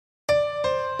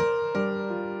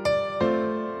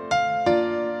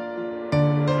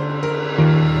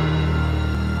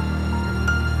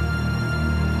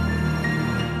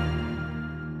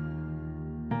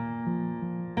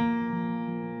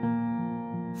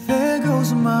There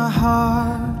goes my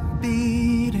heart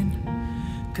beating,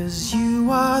 'cause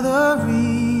you are the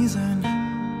reason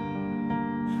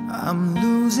I'm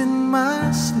losing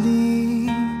my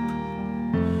sleep.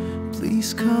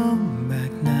 Please come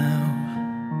back now.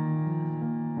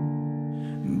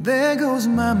 There goes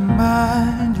my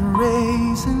mind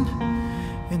racing,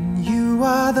 and you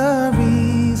are the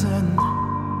reason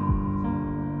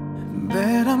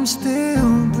that I'm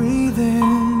still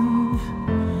breathing.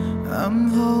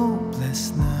 I'm hopeless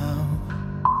now.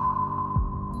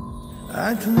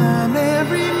 I climb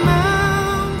every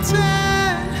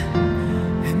mountain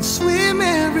and swim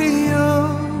every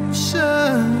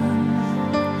ocean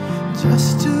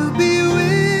just to be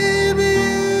with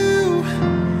you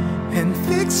and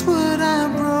fix what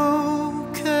I've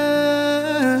broken.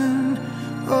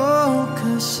 Oh,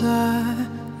 'cause I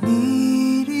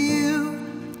need you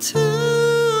to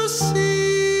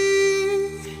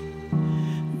see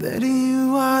that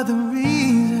you are the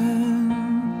reason.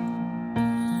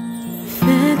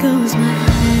 There goes my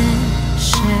head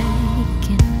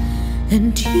shaking,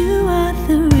 and you are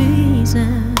the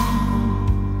reason.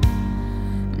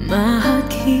 My heart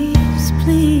keeps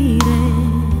bleeding.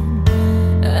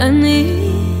 I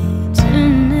need you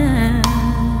now.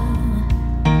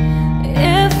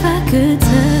 If I could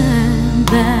turn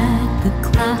back the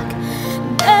clock,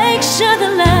 make sure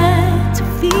the light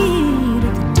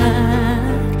defeated the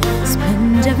dark,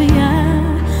 spend every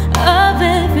hour of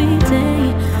every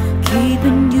day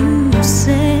keeping you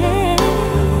safe.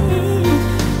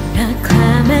 I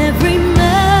climb every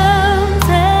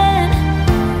mountain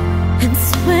and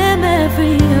swim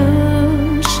every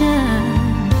ocean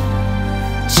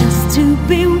just to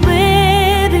be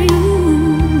with you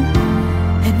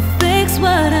and fix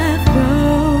what I've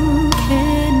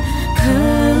broken.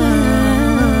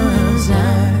 'Cause I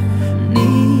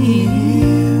need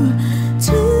you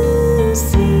to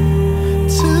see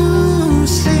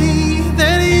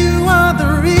that you are the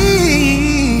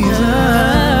reason.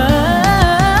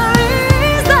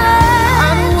 I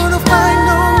don't wanna fight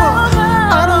no more.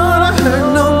 I don't wanna hurt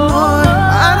no more.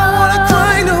 I don't wanna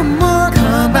cry no more.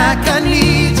 Come back, I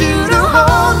need you to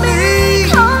hold me.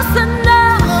 Closer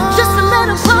now, just a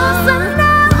little closer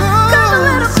now. Come a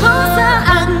little closer,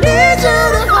 I need you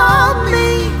to hold me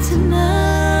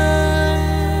tonight.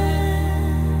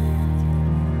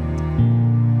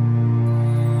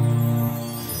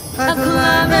 I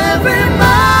climb every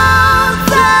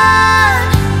mountain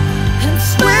and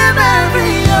swim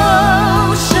every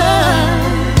ocean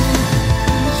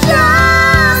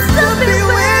just to be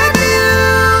with you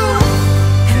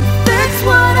and fix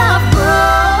what I've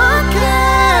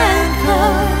broken.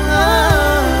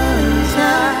 'Cause I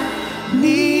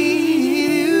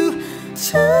need you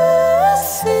to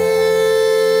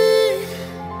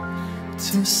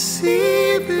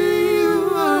see that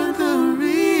you are the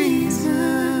reason.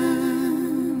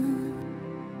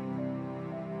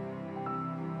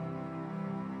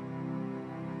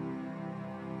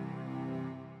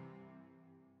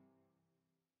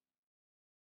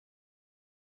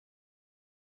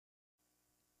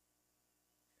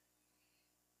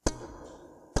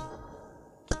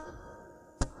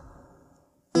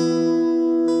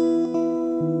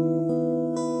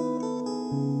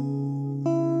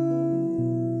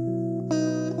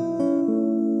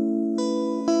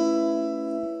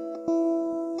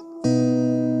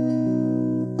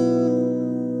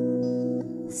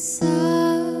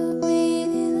 Sabi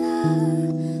nila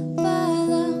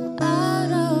balang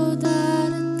araw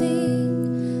darating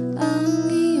ang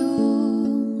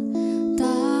iyong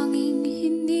tanging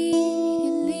hinihiling.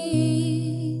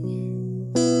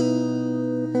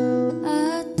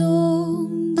 At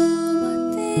nung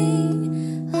dumating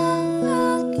ang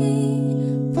aking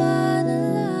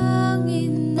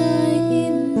panalangin ay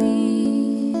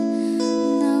hindi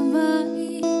na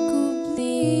maikubli.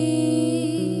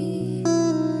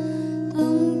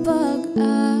 Ang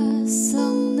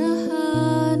pag-asang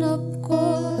nahanap ko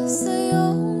sa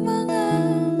iyong mga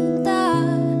mata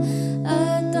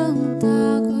at ang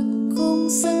takot kong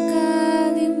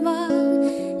sakali mang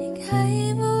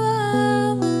ika'y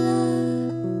mawawala.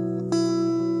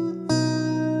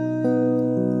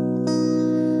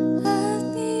 At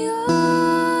ngayon,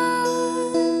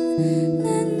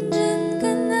 nandyan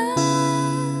ka na,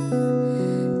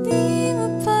 di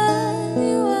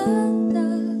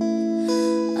mapaliwanag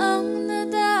ang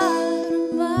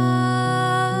nadarama.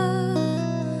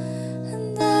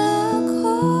 Handa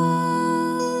ako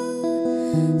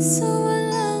sa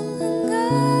walang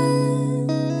hanggan,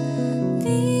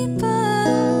 di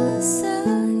pasahin,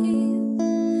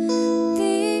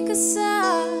 di ka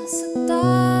sasaktan.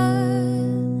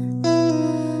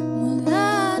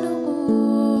 Mula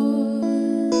noon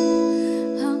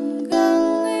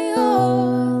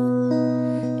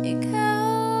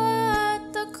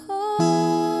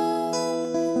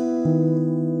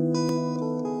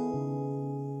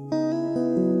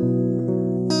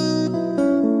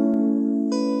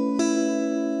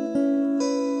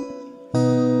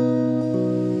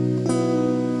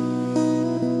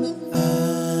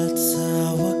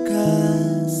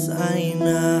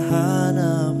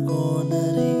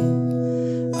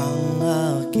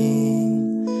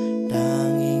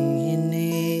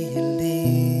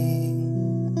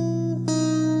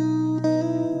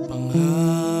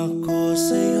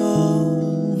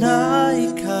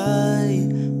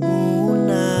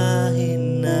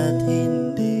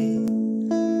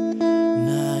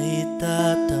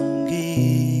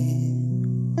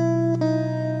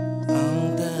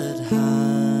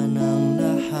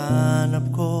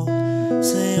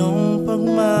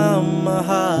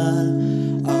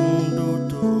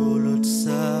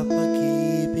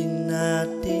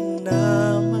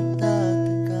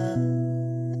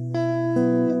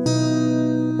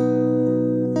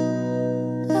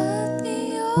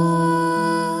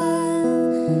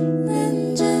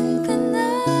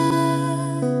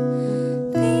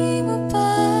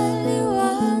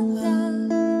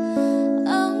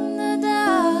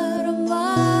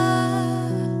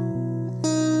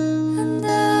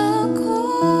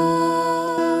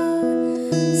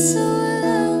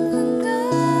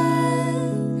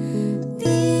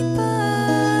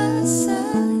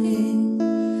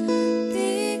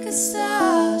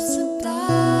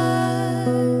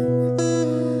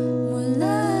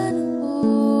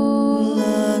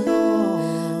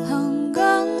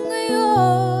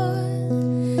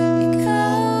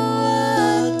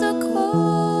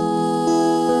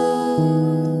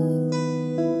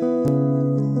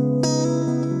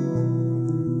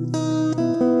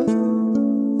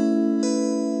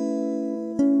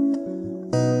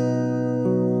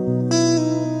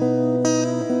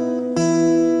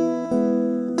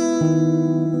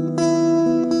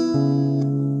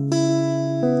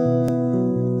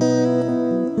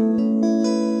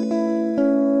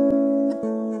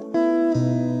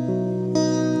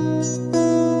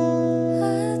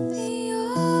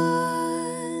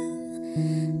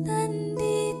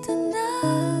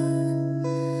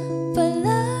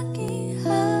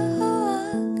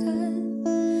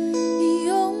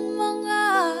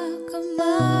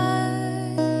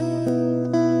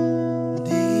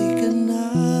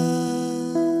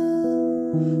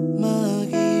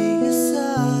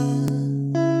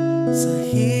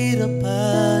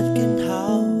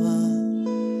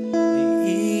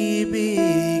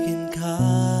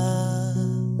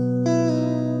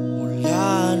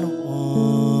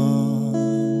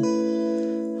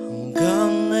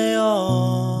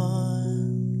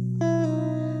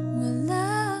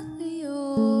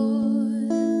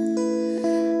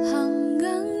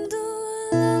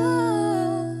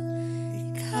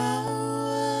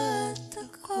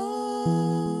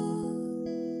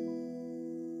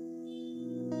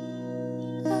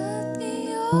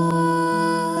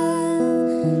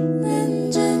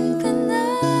nandyan ka na,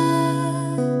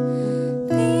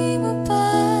 di mo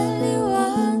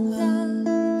paliwanag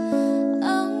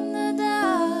ang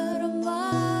nadarama.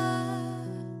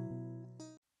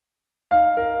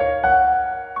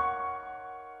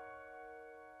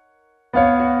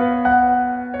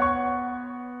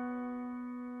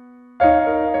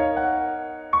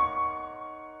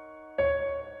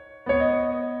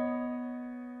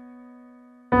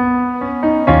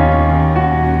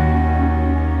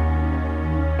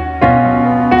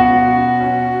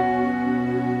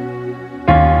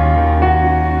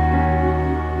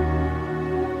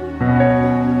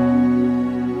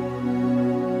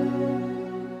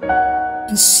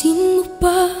 Pansin mo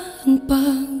ba ang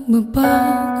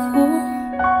pagbabago?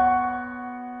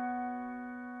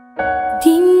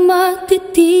 Di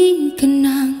matitigan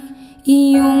ng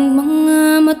iyong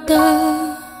mga mata.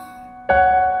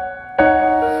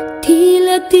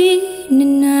 Tila di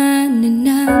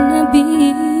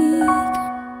nananabig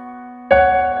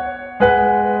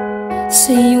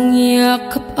sa iyong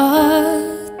yakap at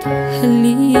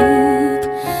halik.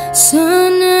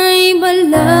 Sana'y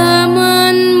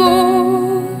malaman mo,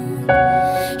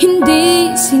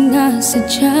 hindi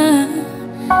sinasadya.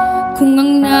 Kung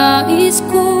ang nais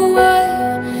ko ay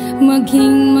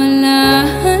maging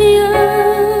malaya,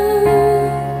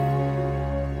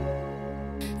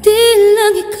 di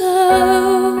lang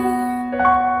ikaw,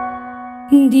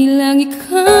 di lang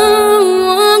ikaw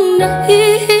ang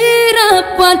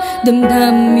nahihirapan.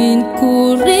 Damdamin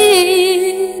ko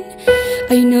rin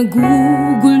ay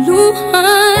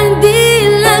naguguluhan. Di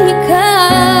lang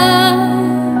ikaw,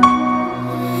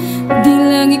 di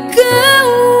lang ikaw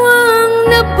ang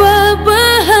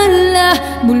nababahala.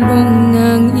 Bulong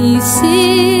ng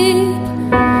isip,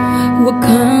 huwag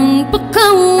kang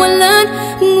pakawalan.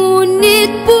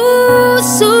 Ngunit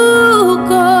puso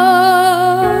ko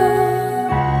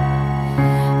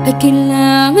ay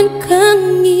kailangan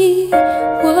kang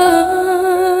iwan.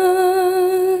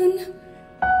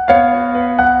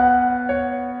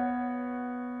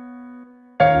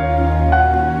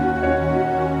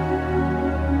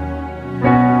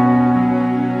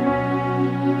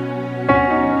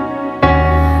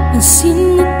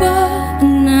 Pansin mo ba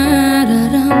ang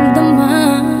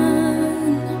nararamdaman?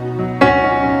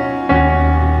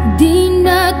 Di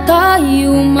na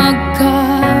tayo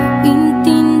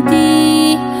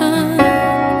magkaintindihan.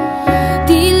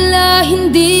 Tila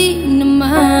hindi na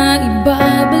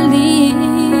maibabalik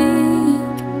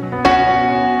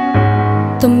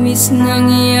tamis ng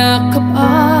yakap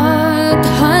at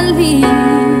halik.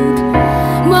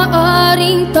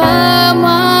 Maaring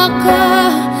tama ka,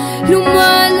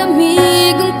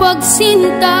 lumalamig ang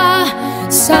pagsinta.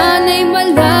 Sana'y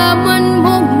malaman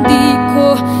mong di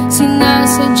ko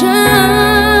sinasadya.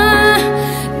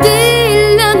 Di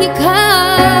lang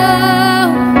ikaw,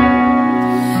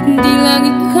 di lang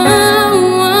ikaw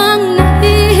ang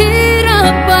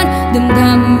nahihirapan.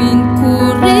 Damdamin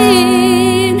ko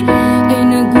rin ay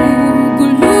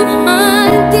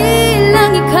naguguluhan. Di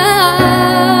lang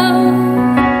ikaw,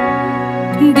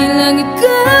 di lang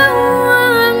ikaw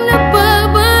ang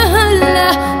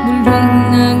nababahala.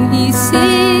 Bulong ng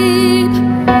isip,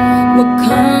 huwag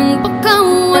kang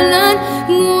pakawalan.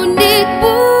 Ngunit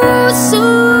puso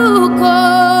ko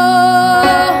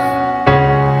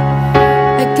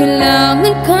ay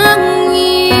kailangan kang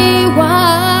iwan.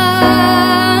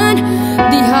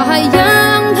 Di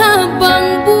hahayang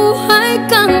habang buhay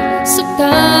kang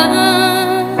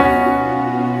saktan.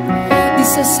 Di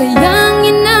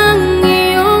sasayangin ang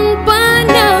iyong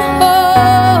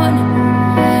panahon.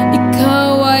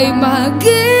 Ikaw ay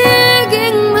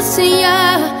magiging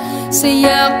masaya sa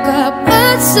yakap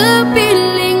at sa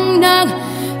piling ng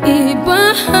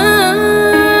iba.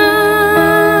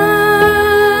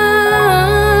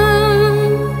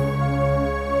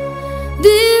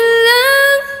 Di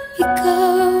lang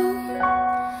ikaw,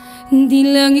 di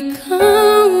lang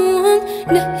ikaw ang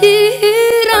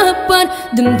nahihirapan.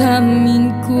 Damdamin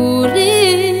ko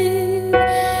rin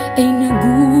ay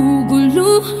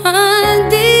naguguluhan.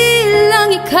 Di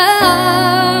lang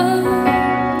ikaw,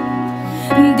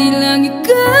 di lang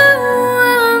ikaw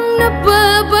ang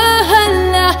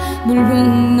nababahala.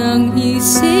 Bulong ng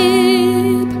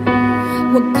isip,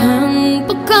 huwag kang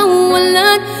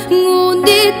pakawalan.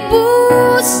 Ngunit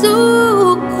puso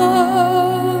ko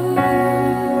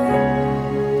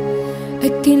ay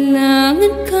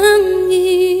kailangan kang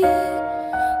iwan.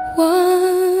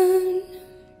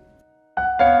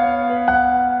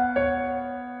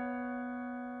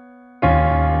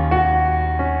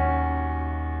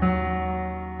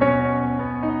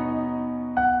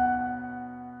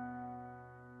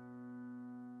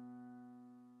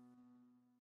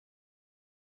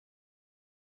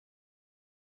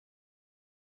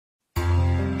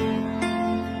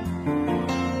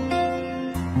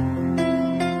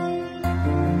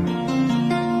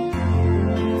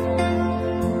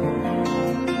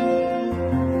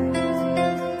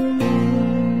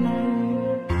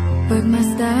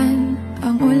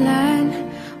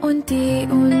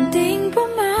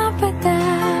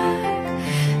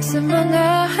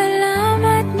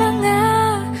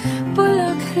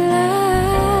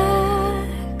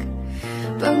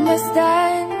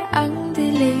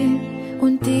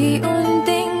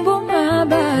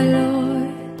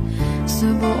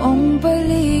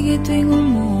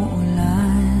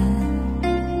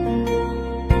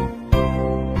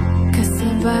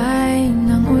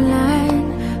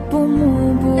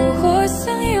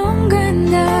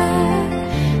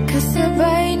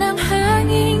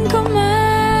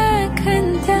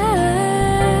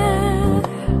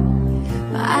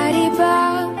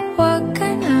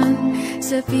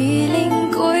 piling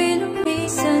ko'y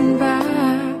lumisan ba,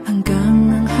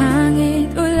 hanggang ang hangin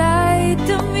ulay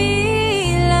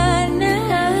tumila na.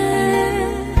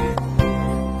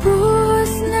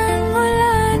 Buhos ng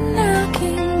ulan,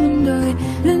 aking mundo'y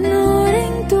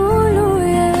lunuring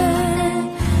tuluyan.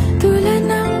 Tulad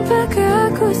ng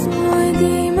pagkagos mo,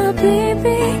 di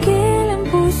mapipigil ang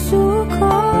puso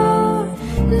ko.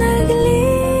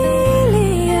 Nagliliyab,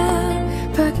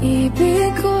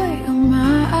 pag-ibig ko'y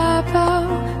umaapaw,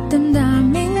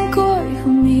 damdamin ko'y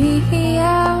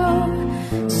humihiyaw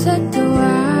sa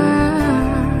tuwa.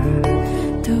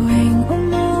 Tuwing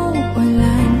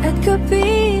umuulan at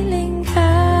kapiling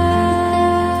ka,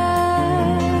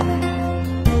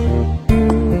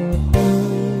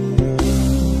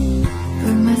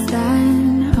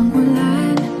 pumasdan ang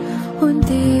ulan,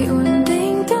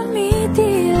 unti-unting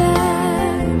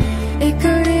tumitilan.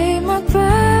 Ikaw rin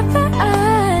magpapaalam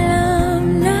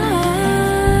na.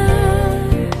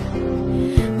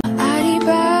 Maari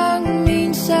bang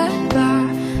minsan ba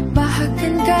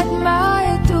bahagan ka't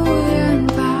maituyan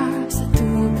pa, sa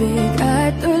tubig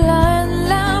at ulan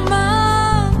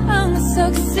lamang ang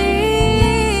saksi.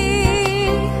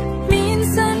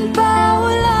 Minsan pa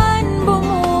ulan,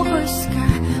 bumuhos ka,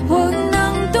 huwag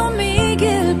nang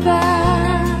tumigil pa.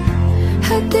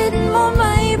 Hatid mo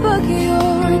may bagyo,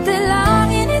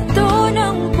 dalangin ito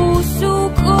ng puso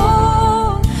ko.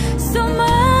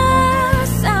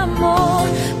 Sumasamo,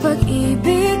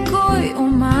 pag-ibig ko'y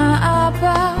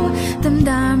umaapaw,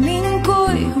 damdamin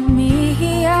ko'y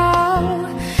humihiyaw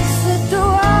sa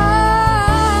tuwa.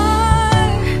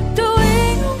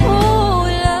 Tuwing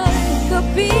umuulan,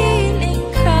 kapiling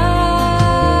ka.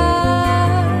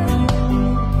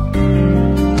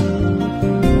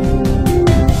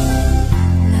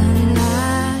 La la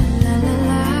la la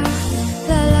la,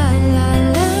 la la la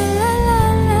la la la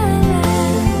la,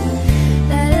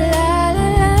 la la la la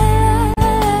la.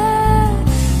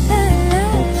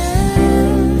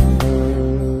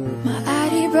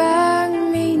 Maari bang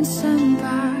minsan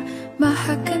ba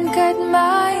mahagan ka't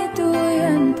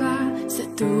maituyan pa, sa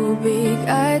tubig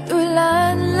at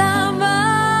ulan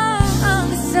lamang ang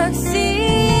saksi.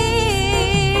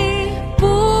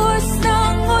 Buhos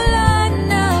ng ulan,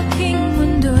 aking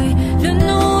mundo'y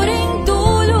lunuring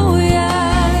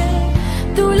tuluyan.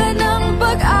 Tulad ng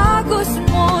pag-agos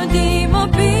mo, di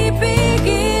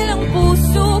mapipigil ang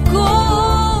puso ko.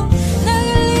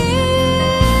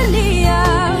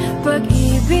 Nagliliyab,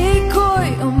 pag-ibig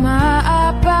ko'y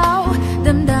umaapaw,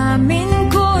 damdamin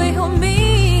ko'y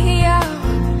humihiyaw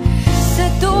sa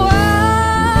tuwa.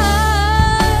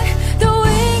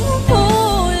 Tuwing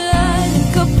umuulan,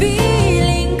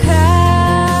 kapiling ka.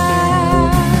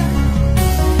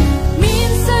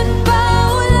 Minsan pa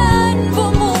ulan,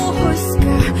 bumuhos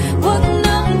ka, huwag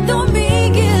nang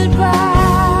tumigil pa.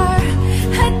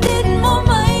 Hatid mo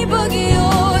may bagyo,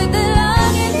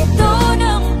 dalangin ito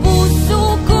ng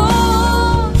puso ko.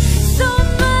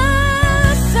 Sumasamo,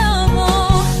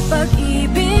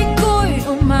 pag-ibig ko'y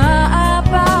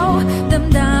umaapaw,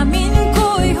 damdamin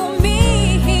ko'y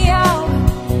humihiyaw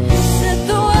sa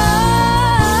tuwa.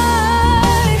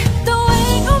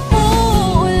 Tuwing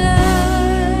umuulan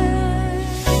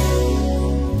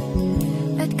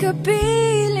at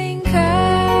kapiling ka.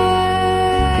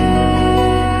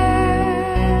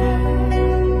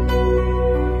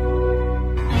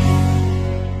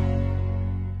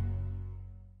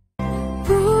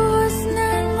 Buhos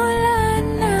ng ulan,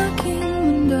 aking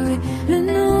mundo'y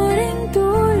lunuring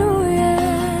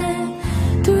tuluyan.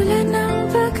 Tulad ng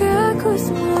pagkagos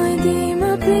mo, di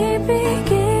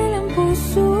mapipigil ang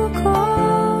puso ko.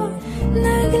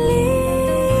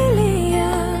 Nagliliyab,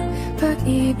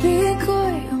 pag-ibig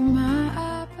ko'y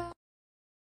umaapaw.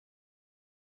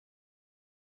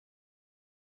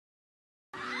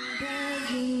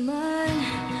 Bagay man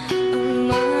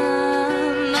ang mamamagitan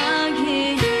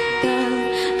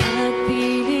at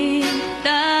piling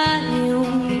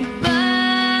tayong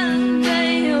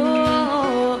Bagyo,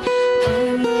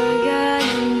 ang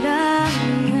magalangan,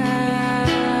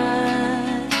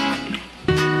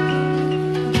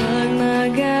 ang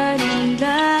magalangan.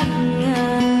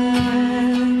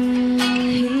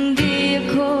 Hindi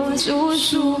ako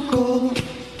susuko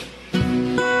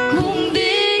kung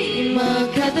di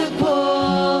magkatagpo.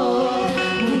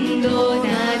 Mundo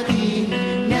natin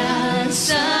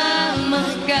nasa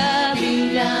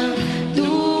magkabilang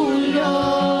dulo.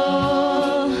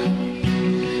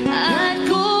 At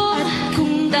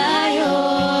kung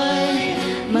tayo'y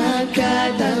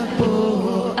magkatagpo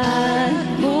at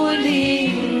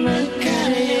muling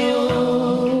magkalayo,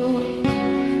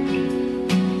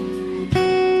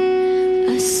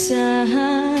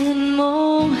 asahan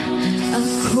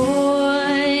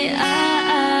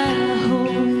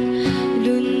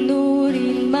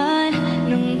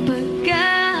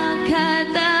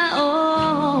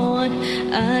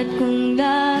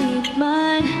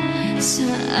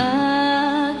sa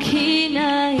akin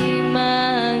ay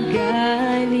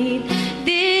magalit.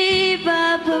 Di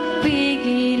ba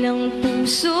papigil ang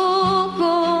puso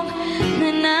kong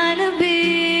nananabig?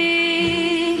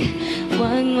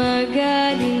 Huwag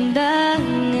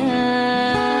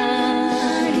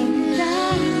magalindangan,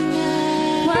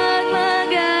 huwag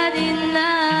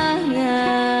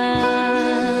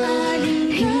magalindangan.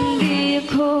 Hindi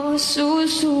ako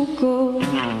susuko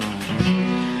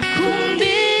kung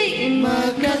di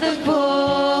magkatagpo.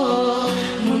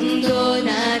 Mundo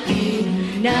natin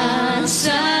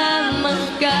nasa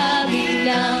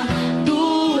magkabilang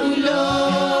dulo.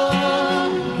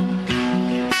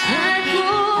 At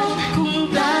kung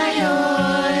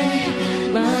tayo'y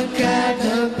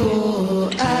magkatagpo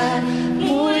at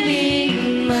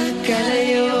muling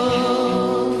magkalayo,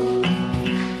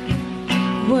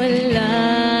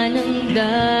 wala nang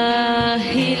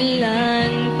dahilan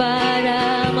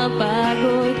para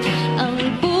mapagod ang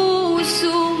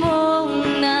puso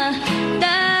mong natatakot.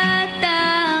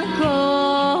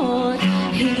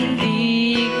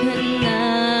 Hindi ka na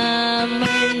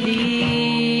maligali,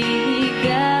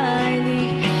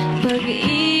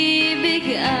 pag-ibig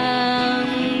ang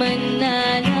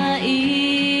mananaig,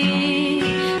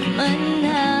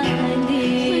 manalig,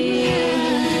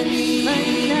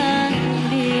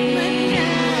 manalig.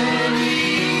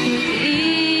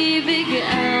 Pag-ibig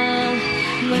ang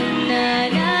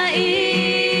mananaig.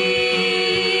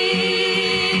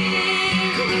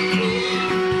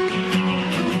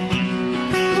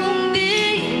 Kung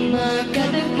di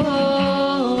magkatagpo,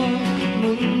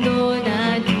 mundo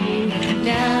natin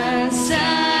nasa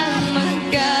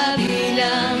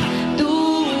magkabilang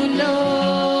dulo.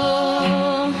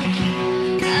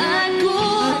 At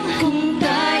kung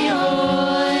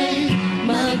tayo'y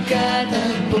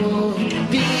magkatagpo,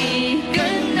 di ka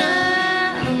na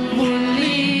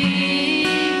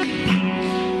muling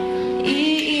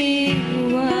iiwan,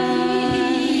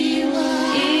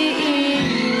 iiwan.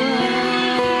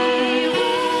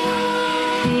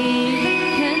 Di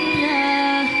ka na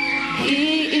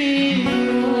iiwan.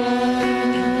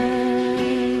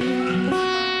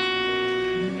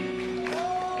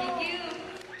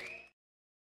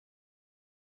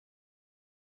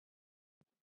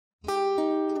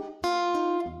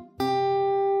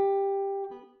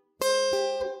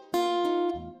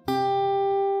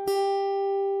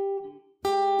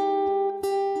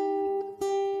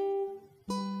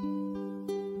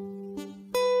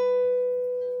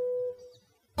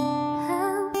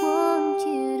 I want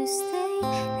you to stay,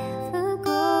 never go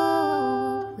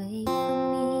away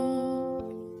from me.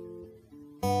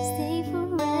 Stay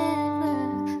forever,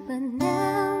 but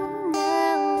now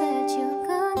that you're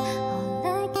gone, all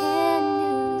I can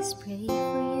do is pray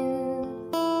for you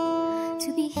to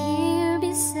be here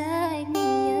beside me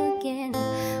again.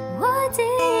 Why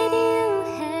did you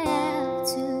have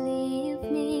to leave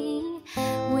me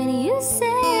when you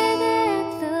said that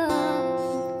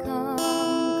love would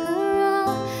conquer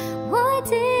all? Why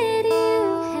did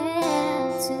you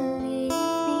have to leave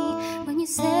me when you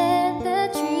said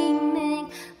that dreaming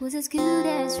was as good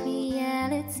as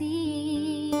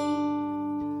reality?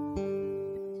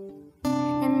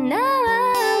 And now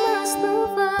I must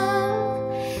move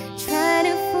on, try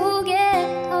to forget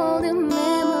all the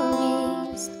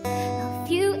memories of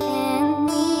you and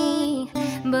me,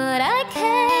 but I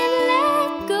can't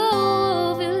let go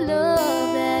of your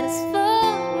love that is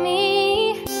for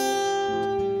me.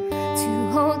 To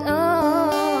hold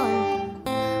on,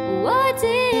 why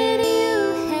did you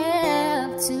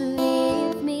have to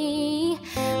leave me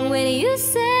when you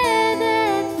said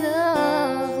that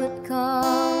love would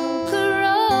conquer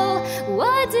all?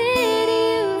 Why did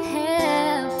you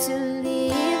have to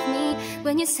leave me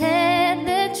when you said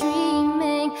that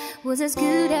dreaming was as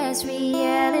good as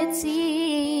reality?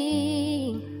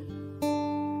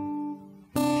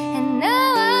 And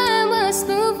now I must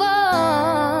move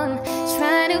on,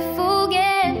 try to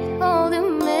forget all the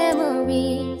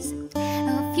memories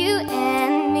of you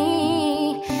and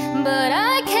me, but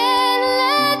I can't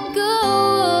let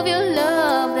go of your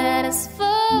love that is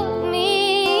for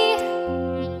me.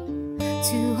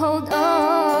 To hold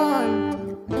on,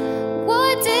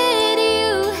 why did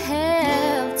you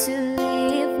have to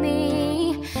leave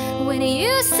me when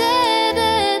you said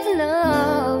that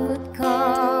love would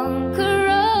conquer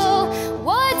all?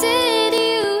 Why did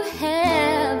you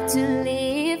have to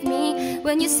leave me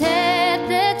when you said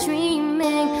that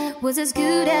dreaming was as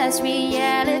good as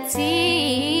reality?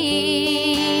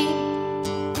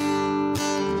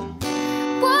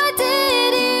 Why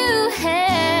did you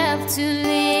have to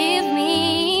leave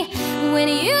me when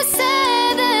you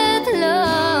said that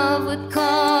love would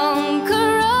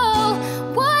conquer all?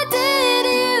 Why did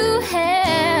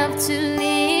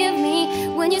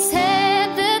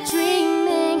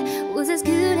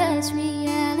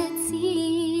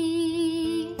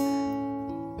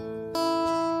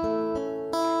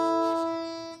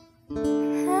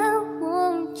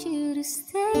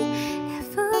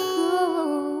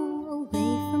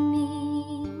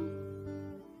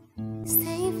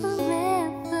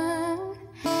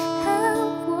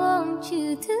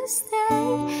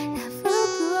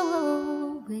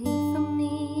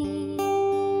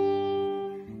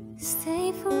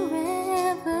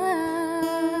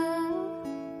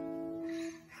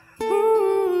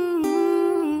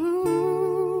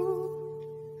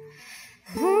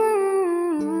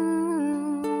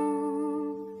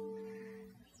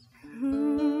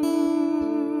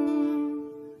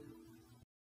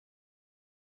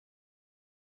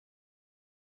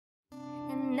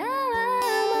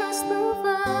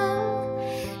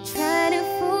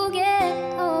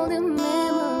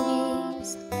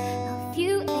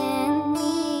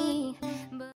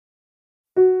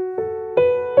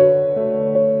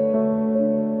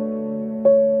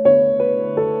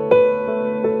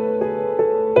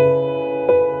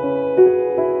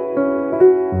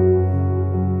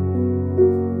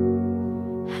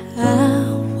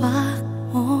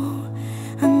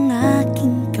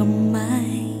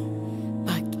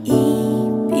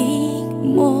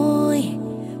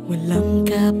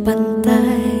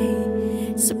pantay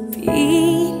sa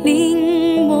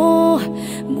piling mo.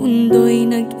 Mundo'y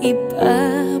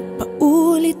nag-iba,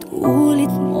 paulit-ulit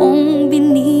mong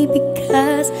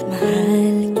binibigkas.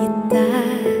 Mahal kita,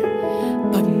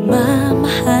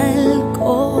 pagmamahal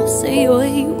ko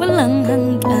sa'yo'y walang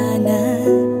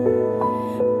hangganan.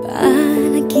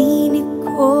 Panaginip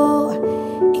ko,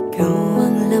 ikaw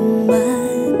ang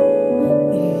laman.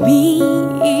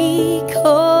 Umiikot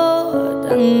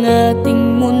ang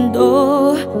ating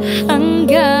mundo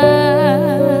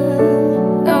hanggang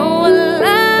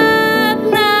nawala't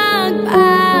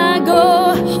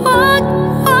nagbago. Wag,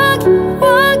 wag,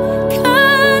 wag ka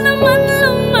naman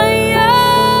lumaya.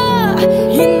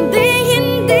 Hindi,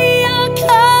 hindi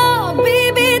ako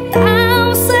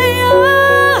bibitaw sa'yo.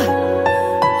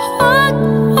 Wag,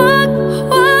 wag,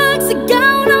 wag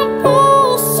sigaw ng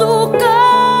puso ko.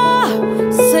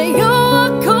 Sa'yo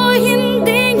ako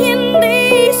hindi, hindi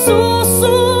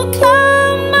susuka.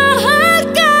 Mahal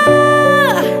ka.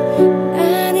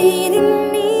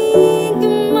 Naririnig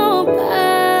mo ba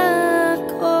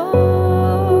ako?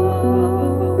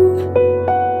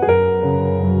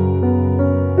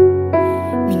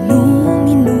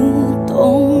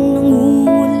 Minu-minutong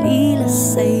nangungulila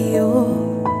sa'yo.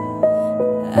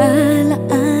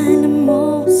 Alaala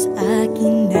mo sa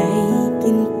akin ay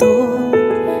ginto.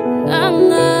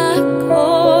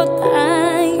 Nangako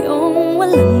tayong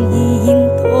walang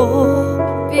hihinto.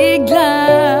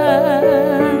 Biglang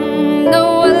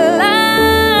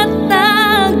nawala't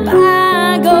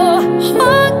nagbago.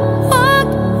 Wag, wag,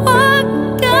 wag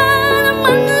ka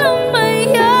naman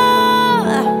lumaya.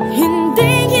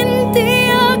 Hindi,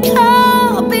 hindi ako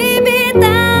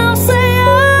bibitaw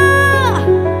sa'yo.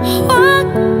 Wag,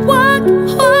 wag,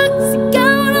 wag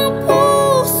sigaw ng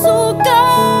puso ko.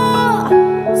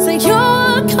 Sa'yo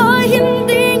ako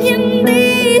hindi, hindi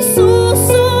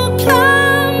susuka.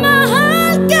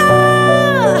 Mahal ka.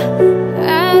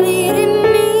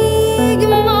 Naririnig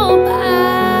mo ba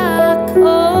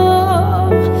ako?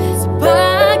 Sa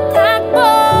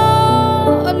pagtakbo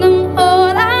ng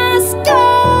oras ko,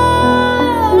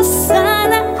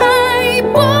 sana ay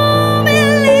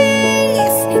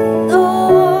bumilis ito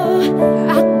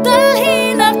at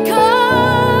dalhin ako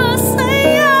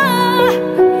sa'yo.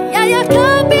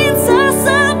 Yayakapin,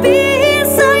 sasabihin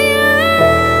sa'yo.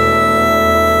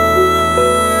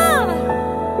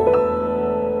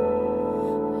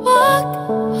 Wag,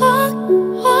 wag,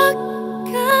 wag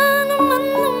ka naman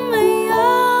lumaya.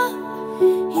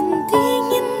 Hindi,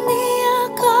 hindi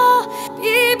ako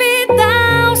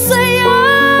bibitaw sa'yo.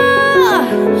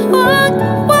 Wag,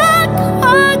 wag,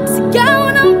 wag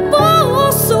sigaw ng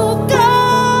puso ko.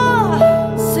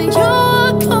 Sa'yo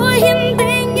ako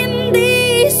hindi, hindi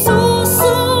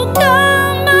susuka.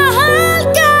 Mahal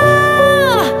ka.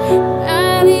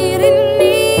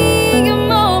 Naririnig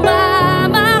mo ba?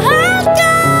 Mahal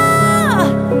ka.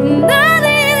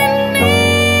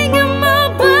 Naririnig mo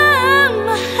ba?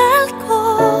 Mahal ko.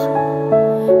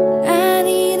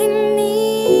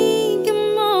 Naririnig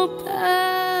mo ba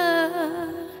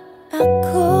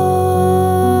ako?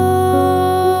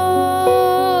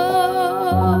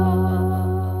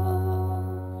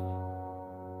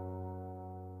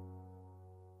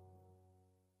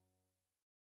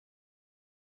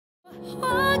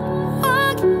 Wag,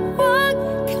 wag, wag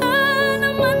ka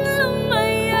naman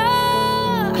lumaya.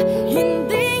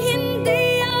 Hindi, hindi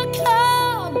ako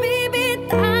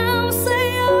bibitaw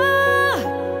sa'yo.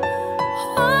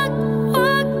 Wag,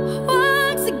 wag,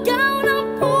 wag sigaw ng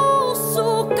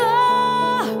puso ko.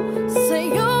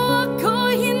 Sa'yo ako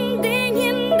hindi,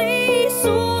 hindi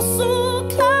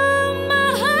susuka.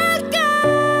 Mahal ka.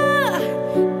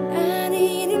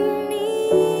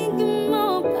 Naririnig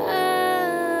mo ba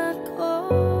ako?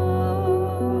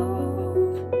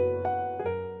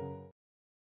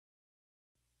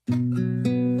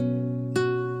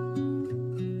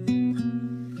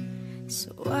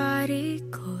 Suwari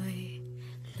ko'y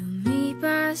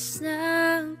lumipas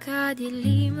ng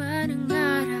kadiliman ng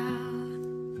araw.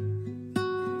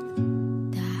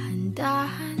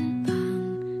 Dahan-dahan pang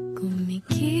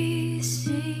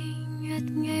gumigising at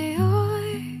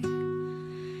ngayon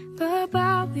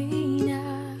babawi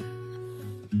na.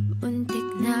 Muntik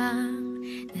nang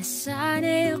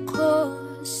nasanay ako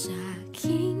sa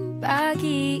aking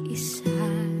pag-iisa.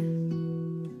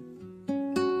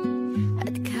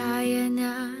 At kaya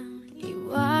nang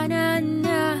iwanan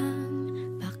ng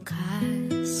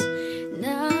bakas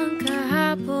ng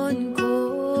kahapon ko.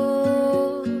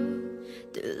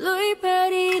 Tuloy pa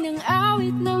rin ang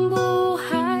awit ng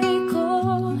buhay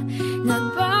ko.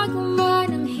 Nagbago man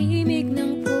ang himig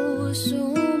ng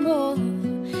puso mo.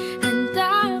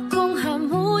 Handa akong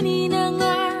hamunin ang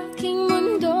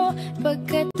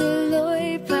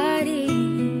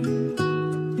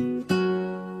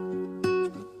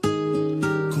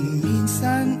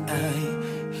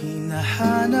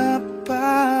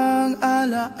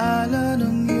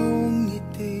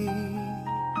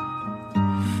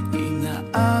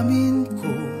Aamin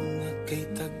kong kay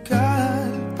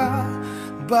tagal pa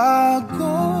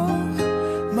bago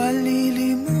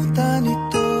malilimutan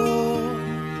ito.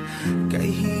 Kay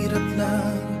hirap na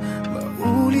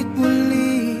maulit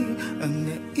muli ang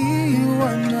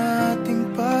naiwan nating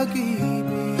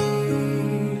pag-ibig.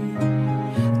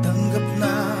 Tanggap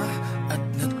na at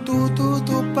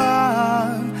natututo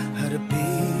pang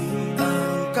harapin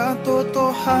ang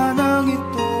katotohanan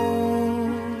ito.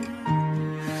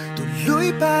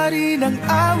 Tuloy pa rin ang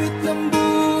awit ng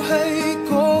buhay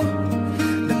ko,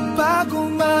 nagbago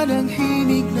man ang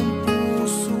hinig ng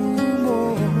puso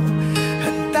mo.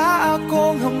 Handa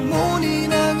akong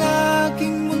hamunin ang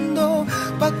aking mundo,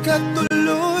 pagkat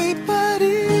tuloy pa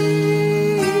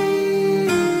rin.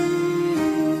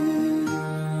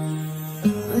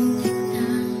 Untik na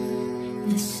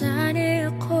nasanay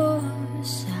ako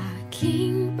sa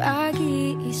aking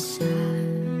pag-iisa,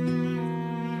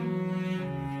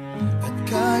 At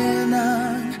kaya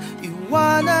nang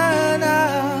iwanan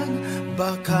ang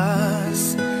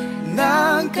bakas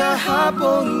ng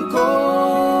kahapon ko.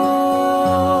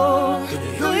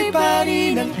 Tuloy pa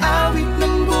rin ang awit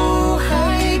ng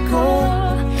buhay ko,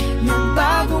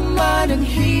 nagbago man ang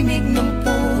himig ng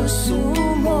puso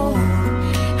mo.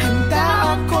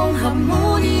 Handa akong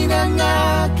hamunin ang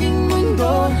aking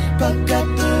mundo, pagkat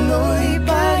tuloy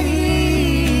pa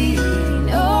rin.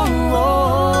 Oh,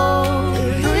 oh.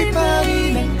 Tuloy pa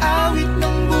rin ang awit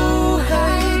ng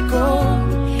buhay ko,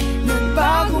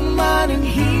 nagbago man ang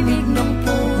himig ng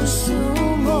puso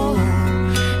mo.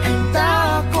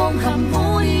 Handa akong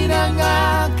hamunin ang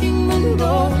aking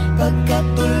mundo, pagkat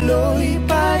tuloy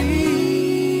pa rin.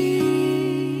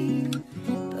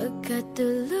 pagkat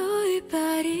tuloy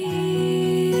pa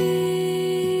rin.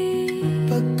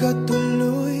 Pagkat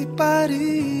tuloy pa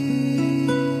rin.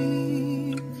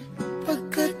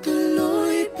 Pagkat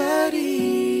tuloy pa rin.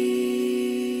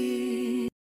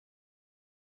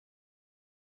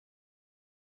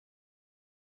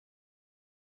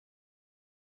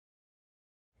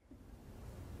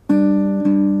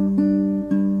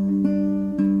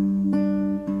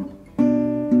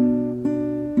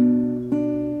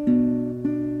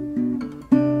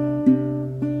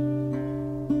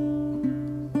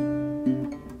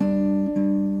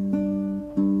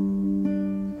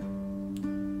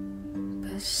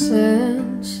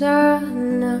 Pasensya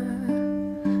na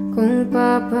kung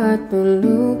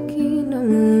papatulukin na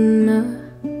muna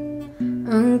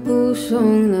ang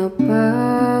pusong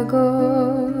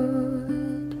napagod,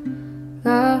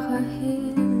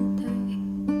 kakahintay.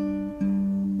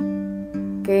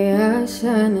 Kaya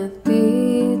sa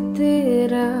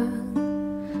natitirang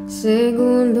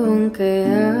segundong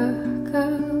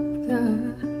kayakap ka,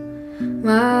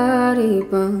 maaari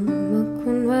bang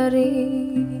magkunwaring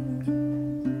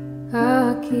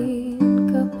akin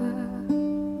ka pa?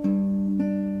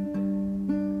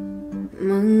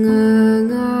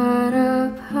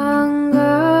 Mangangarap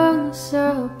hanggang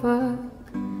sa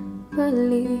pagbalik,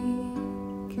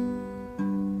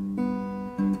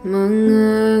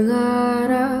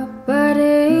 mangangarap pa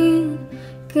rin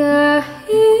kahit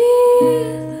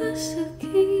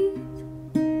masakit.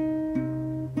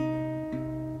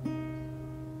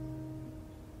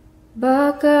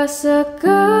 Baka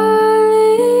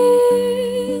sakaling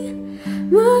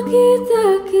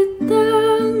makita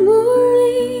kitang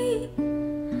muli,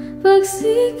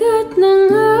 pagsikat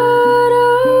ng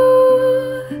araw,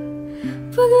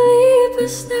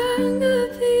 paglipas ng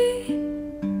gabi.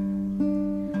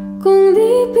 Kung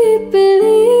di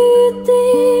pipilitin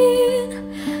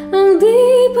ang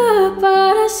di ba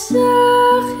para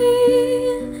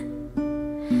sa'kin,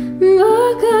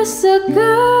 baka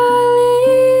sakaling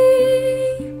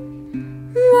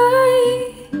may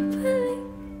balik.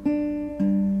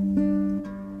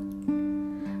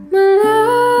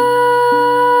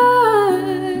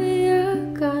 Malaya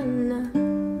ka na,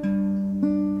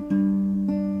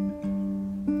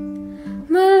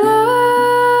 malaya.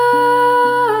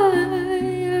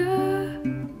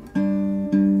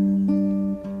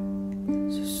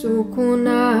 Susuko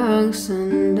na ang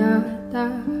sandata,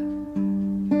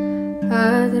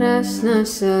 atras na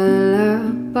sa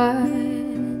lapad.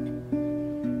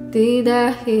 Di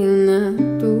dahil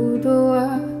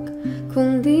natuduwag,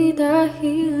 kundi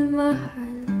dahil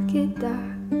mahal kita.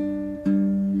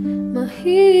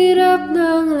 Mahirap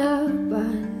ng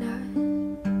labanan,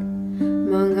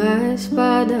 mga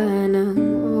espada ng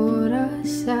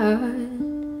orasan.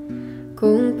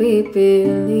 Kung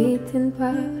pipilitin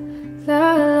pa,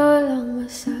 lalo lang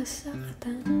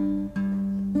masasaktan.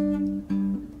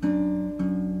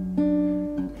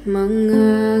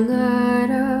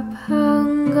 Mangangarap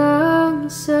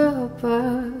hanggang sa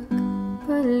pagbalik,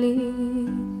 bumabalik.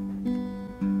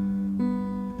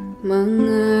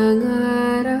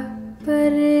 Mangangarap pa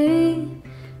rin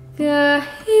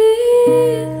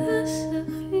kahit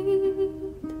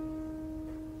masakit.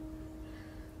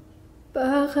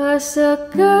 Baka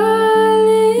sakaling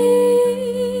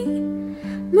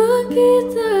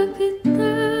makita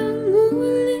kitang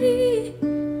muli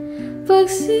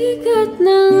pagsikat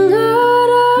ng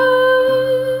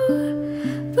araw,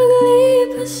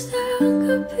 paglipas ng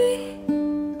gabi.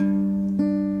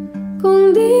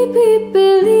 Kung di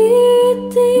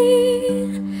pipilitin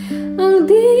ang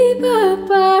di ba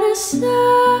para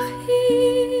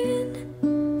sa'kin,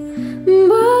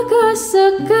 baka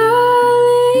sakaling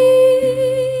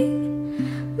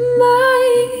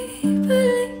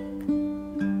maibalik.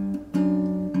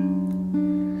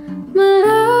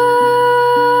 Malaya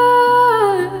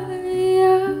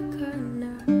ka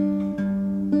na,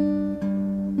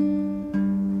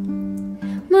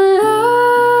 Malaya.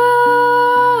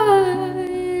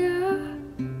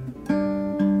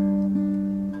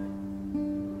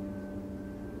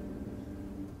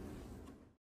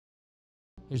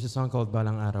 Here's a song called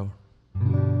Balang Araw.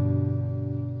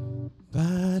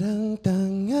 Parang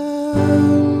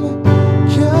tangang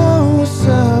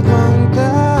kausap ang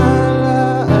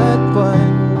tala at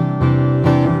buwan,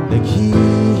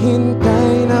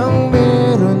 naghihintay ng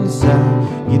meron sa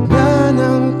gitna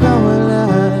ng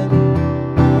kawalan.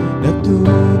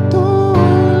 Natutong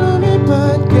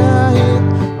lumipad kahit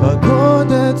pagod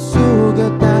at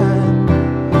sugatan.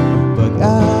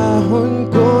 Pag-ahon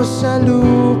ko sa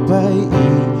lupa'y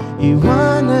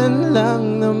iwanan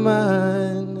lang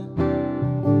naman.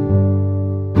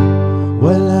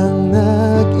 Walang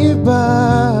nag-iba,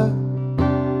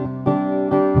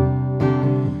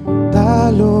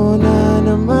 talo na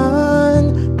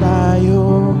naman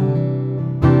tayo.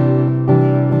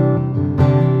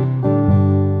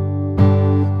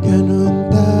 Ganun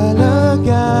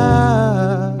talaga,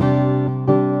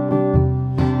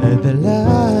 nadala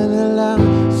na lang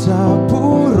sa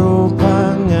puro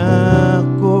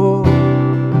pangako.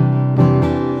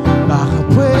 Baka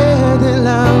pwede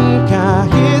lang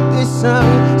kahit isang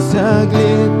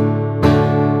saglit,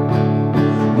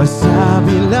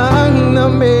 masabi lang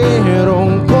na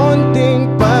merong konting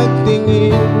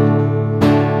pagtingin.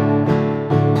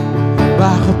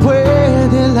 Baka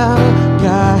pwede lang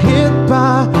kahit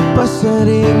pa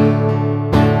pasaring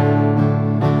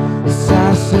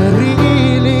sa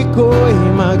sarili ko'y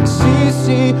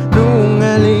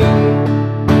magsisinungaling.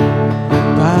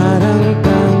 Parang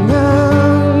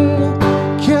tangang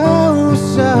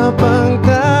kausap ang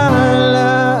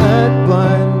tala at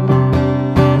buwan,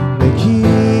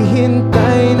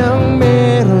 naghihintay ng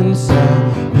meron sa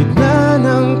gitna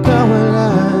ng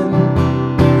kawalan.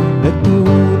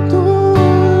 Natutong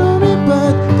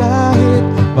lumipad kahit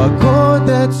pagod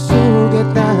at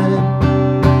sugatan.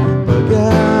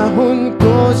 Pag-ahon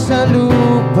ko sa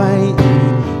lupa'y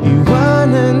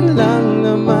iwanan lang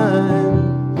naman.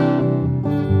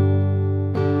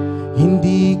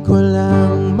 Hindi ko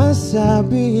lang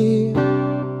masabi,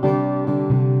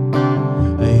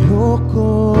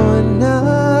 ayoko na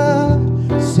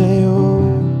sa'yo.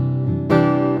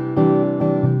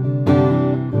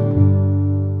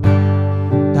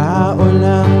 Tao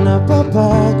lang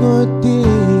napapagod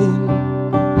din,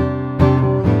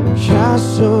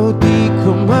 kaso di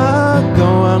ko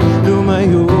magawang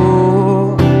lumayo.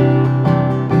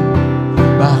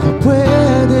 Baka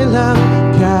pwede lang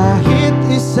kahit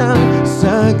isang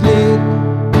saglit,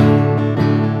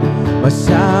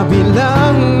 masabi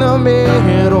lang na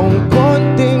merong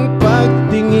konting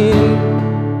pagtingin.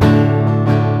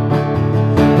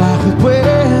 Baka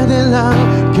pwede lang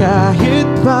kahit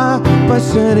pa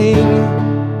pasaring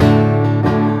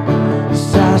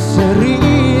sa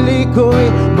sarili ko'y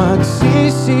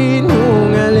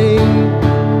magsisinungaling.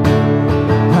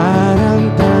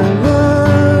 Parang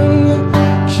tangang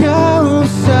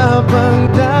kausap ang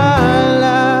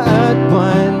tala at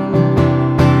buwan,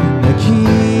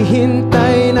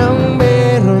 naghihintay ng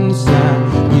meron sa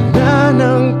gitna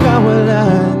ng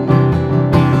kawalan.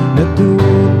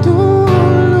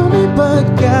 Natutong lumipad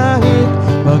kahit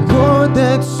pagod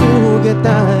at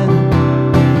sugatan.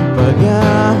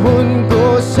 Pag-ahon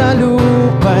ko sa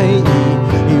lupa'y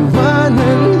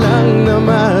iwanan lang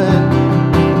naman.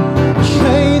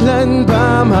 Kailan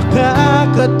ba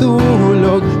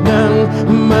makakatulog ng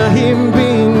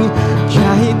mahimbing?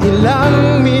 Kahit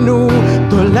ilang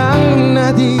minuto lang na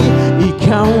di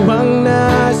ikaw ang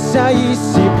nasa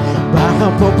isip.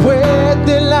 Baka po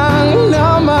pwede lang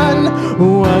naman,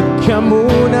 huwag ka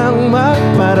munang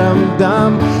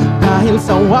magparamdam. Dahil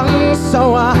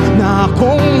sawang-sawa na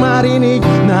akong marinig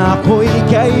na ako'y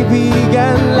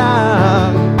kaibigan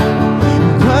lang.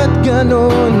 Ba't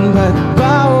ganon? Ba't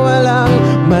ba walang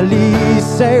mali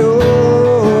sa'yo?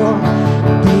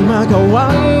 Di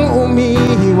magawang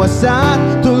umiiwas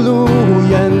at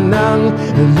tuluyan ng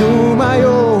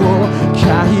lumayo.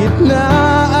 Kahit na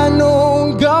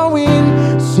anong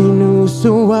gawin,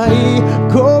 sinusuway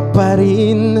ko pa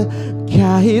rin.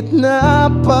 Kahit na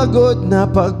pagod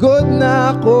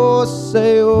na ako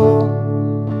sa'yo.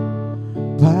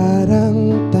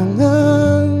 Parang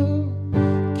tangang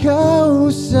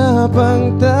kausap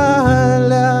ang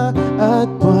tala at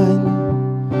buwan,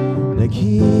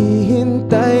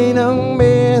 naghihintay ng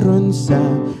meron sa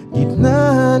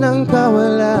gitna ng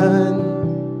kawalan.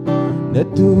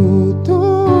 Natuto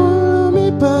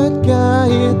lumipad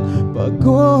kahit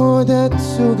pagod at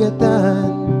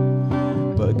sugatan.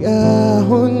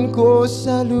 Pag-ahon ko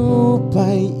sa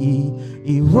lupa'y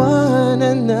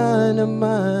iiwanan na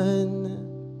naman.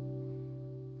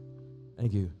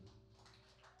 Thank you.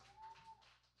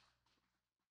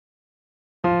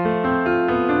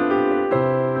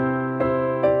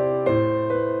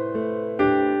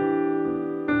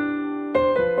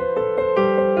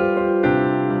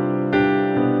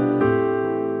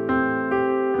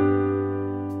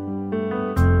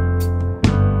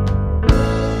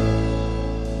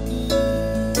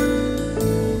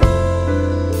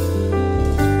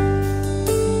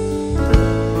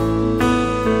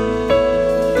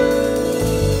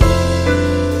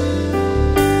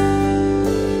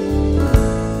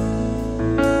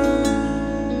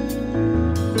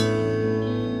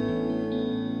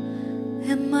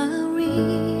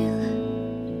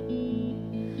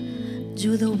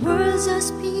 Do the words I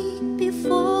speak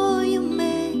before you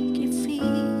make you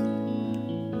feel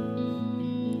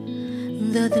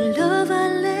that the love I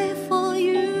lay for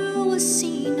you was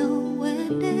seen nowhere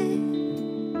there?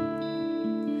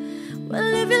 Well,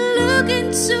 if you look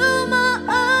into my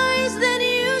eyes, then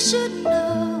you should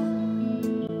know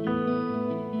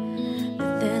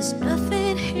that there's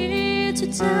nothing here to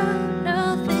tell,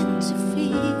 nothing to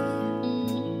feel.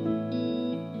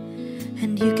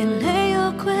 And you can lay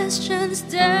your questions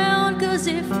down, 'cause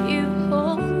if you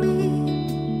hold me,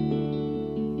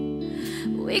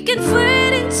 we can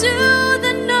fade into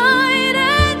the night,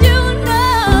 and you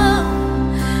know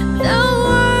the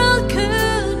world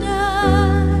could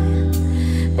die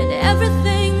and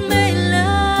everything may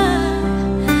lie,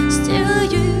 still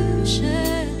you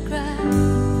should cry.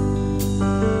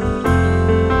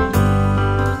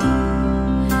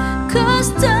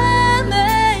 'Cause time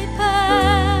may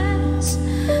pass,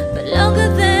 but longer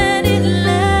than it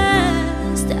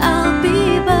lasts, I'll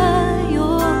be by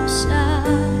your side.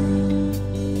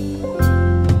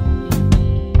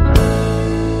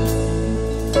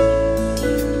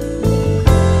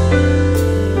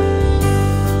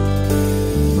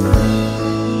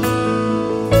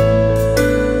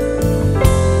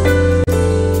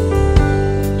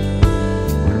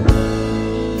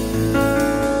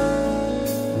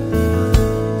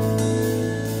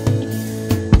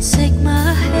 Take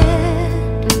my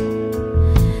hand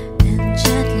and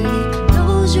gently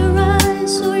close your eyes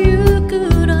so you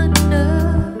could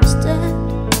understand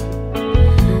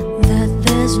that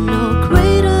there's no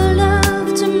greater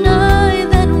love tonight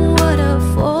than what I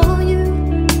for you.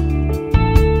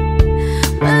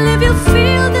 Well, if you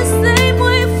feel the same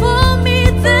way for me,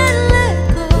 then let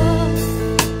go.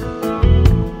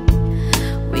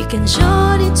 We can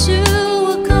join into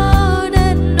a chord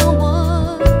that no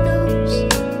one knows.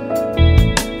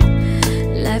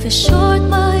 Life is short,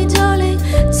 my darling.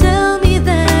 Tell me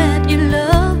that you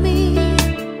love me,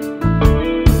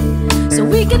 so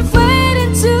we can fade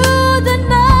into the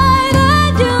night,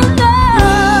 and you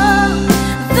know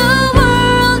the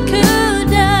world could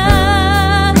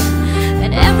die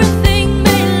and everything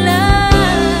may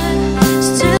lie,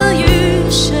 still you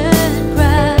should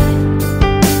cry.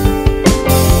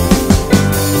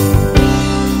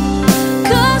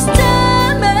 'Cause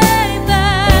time may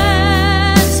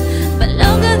pass, but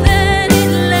longer than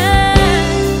it lasts,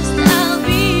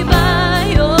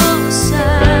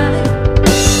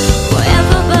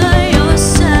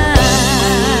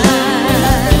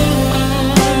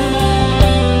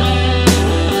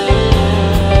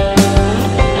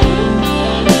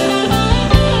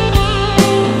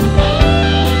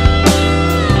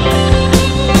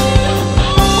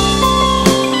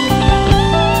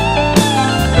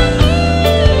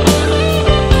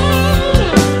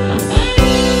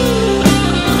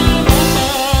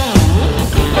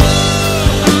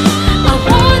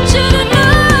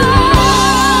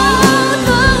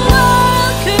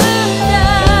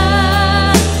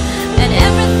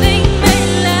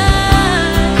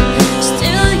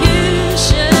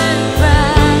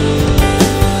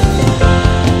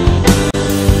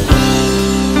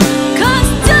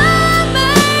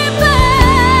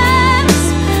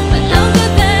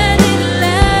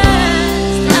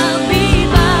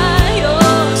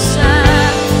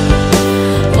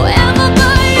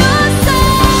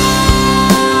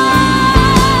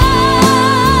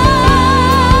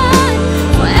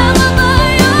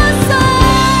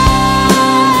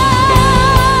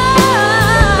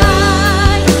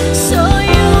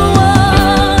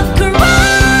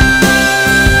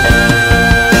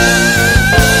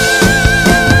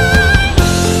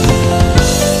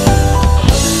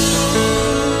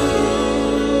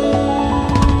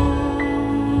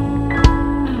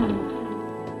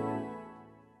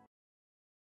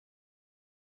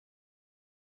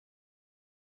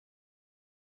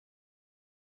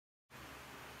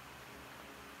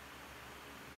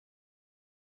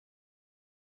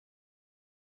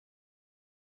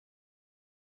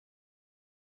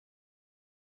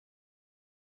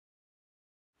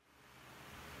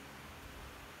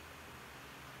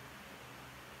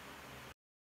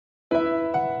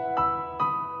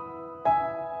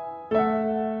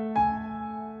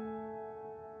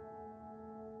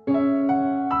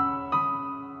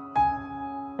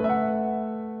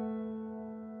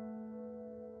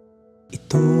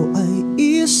 Ito ay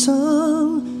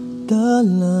isang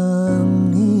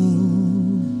dalangin,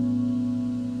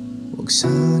 huwag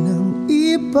sanang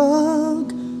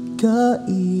ipagkait.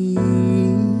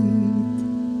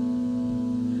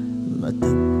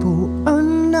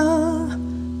 Matagpuan na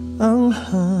ang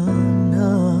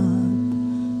hanap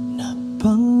na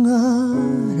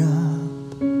pangarap,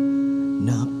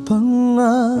 na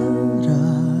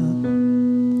pangarap.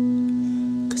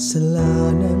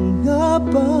 Kasalanan nga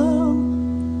bang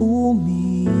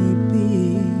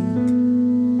umibig?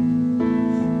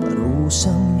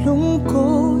 Parusang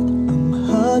lungkot ang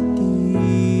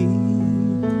hatid,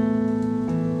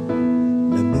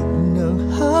 lamig ng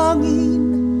hangin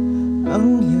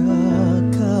ang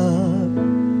yakap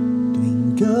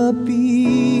tuwing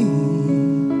gabi,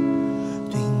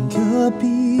 tuwing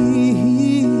gabi.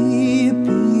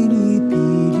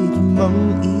 Pinipilit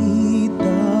mang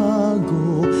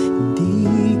itago,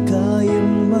 hindi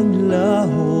kayang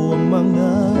maglaho ang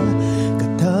mga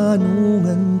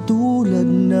katanungan tulad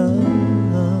ng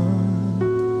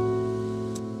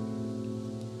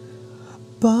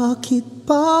bakit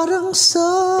parang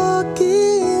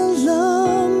sa'kin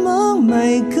lamang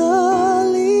may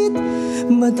galit,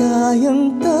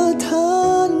 madayang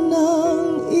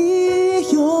tadhanang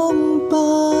iyong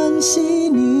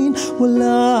pansinin?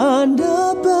 Wala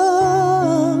na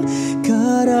bang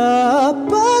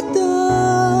karapatan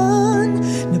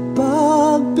na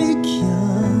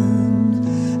pagbigyan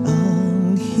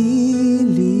ang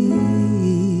hiling?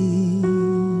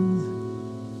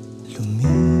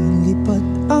 Lumilipat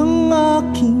ang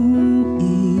aking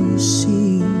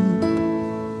isip,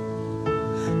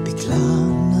 bigla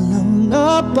na lang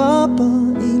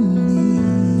napapailing.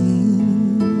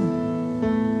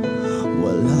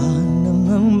 Wala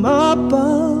nang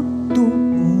mapagtuunan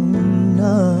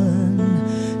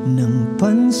ng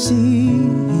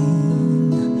pansin,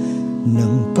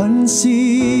 ng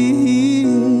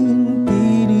pansin.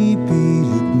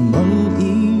 Pinipilit mang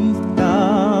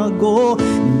itago,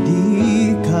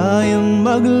 hindi kayang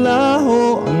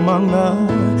maglaho ang mga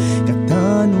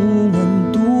katanungan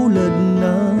tulad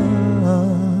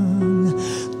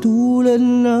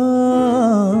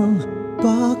ng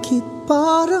bakit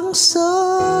parang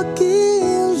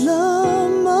sa'kin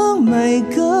lamang may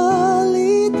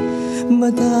galit,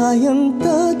 madayang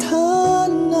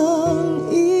tadhanang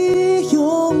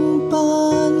iyong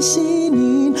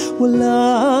pansinin?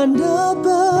 Wala na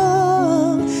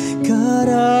bang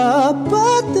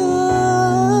karapatan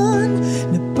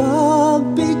na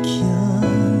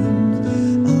pagbigyan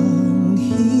ang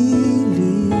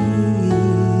hiling?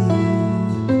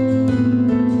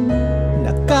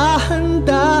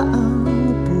 Nakahanda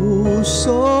ang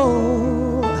puso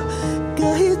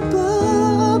kahit pa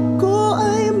ako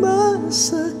ay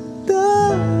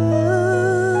masaktan.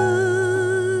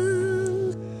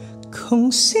 Kung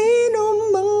sino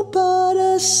mang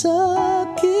para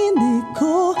sa'kin di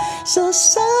ko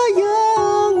sasayangin,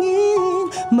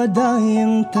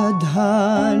 madayang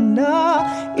tadhana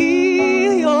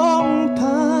iyong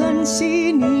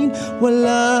pansinin.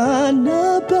 Wala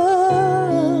na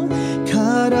bang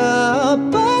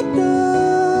karapatan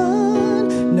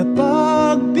na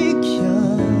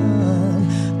pagbigyan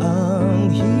ang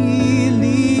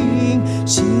hiling?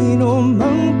 Sino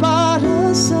mang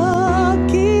para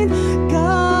sa'kin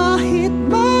kahit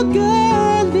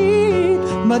magalit,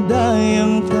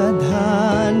 madayang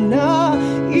tadhana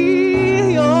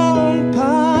iyong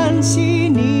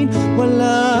pansinin.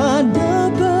 Wala na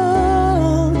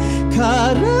bang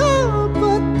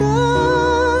karapatan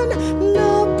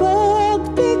na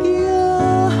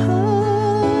pagbigyan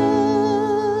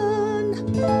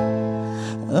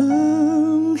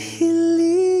ang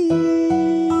hiling?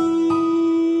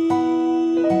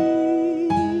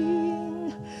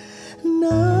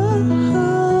 Na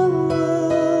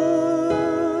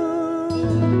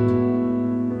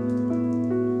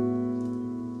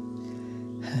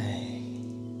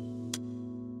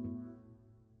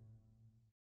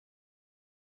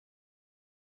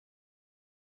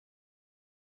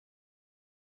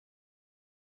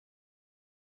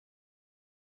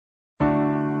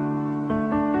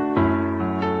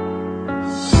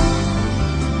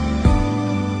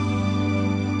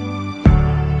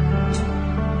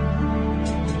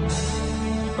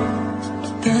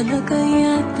talaga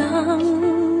yatang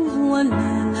wala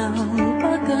ng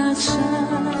pag-asa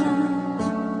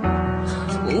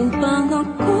upang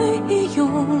ako'y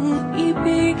iyong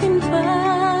ibigin pa.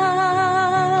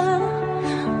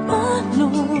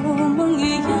 Paano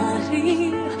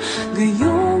mangyayari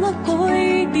gayong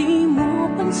ako'y di mo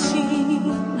pansin?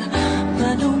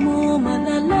 Paano mo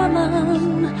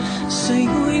malalaman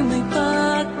sa'yo'y may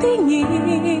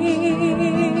pagtingin?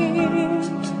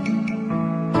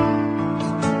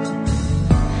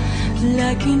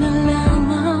 Akin na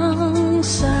lamang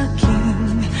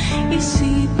sa'king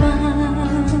isipan.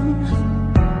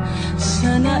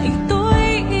 Sana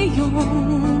ito'y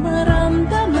iyong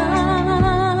maramdaman.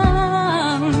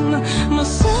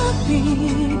 Masabi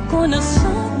ko na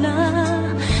sana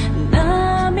na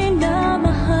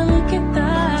minamahal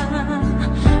kita.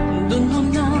 Doon mo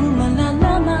nang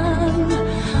malalaman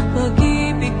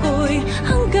pag-ibig ko'y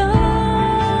hanggang.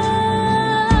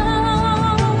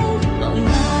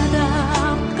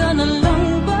 Pangarap ka na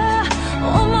lang ba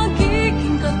o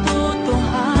magiging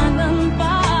katotohanan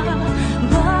pa?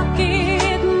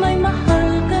 Bakit may mahal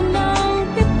ka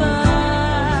ng iba?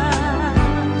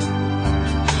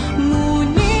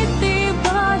 Ngunit di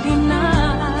bali na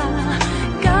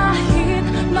kahit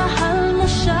mahal mo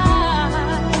siya.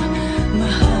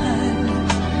 Mahal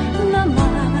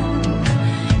naman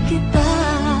kita.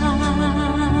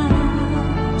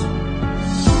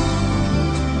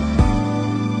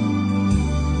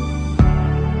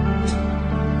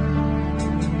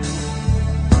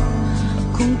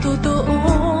 Kung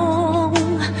totoong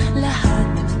lahat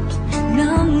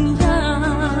ng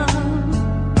yan,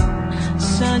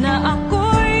 sana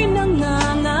ako'y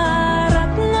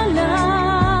nangangarap na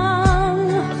lang.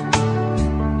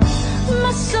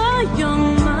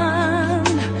 Masayang man,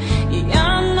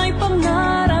 iyan ay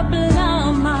pangarap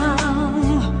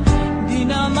lamang. Di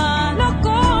naman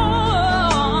ako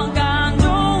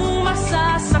ganong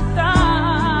masasaktan.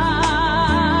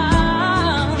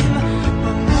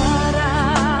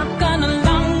 Pangarap ka na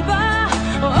lang ba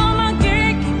o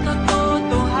magiging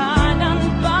katotohanan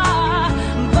pa?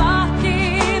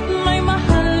 Bakit may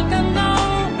mahal ka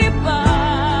ng iba?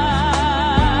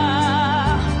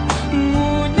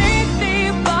 Ngunit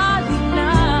di bali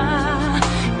na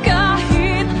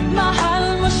kahit mahal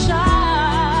mo siya.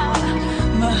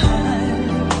 Mahal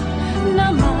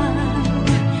naman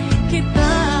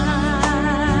kita.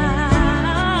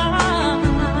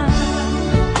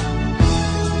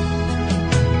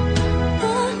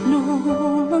 Ano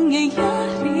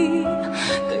mangyayari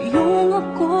kayong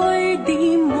ako'y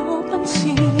di mo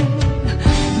pansin?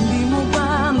 Di mo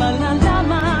ba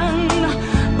malalaman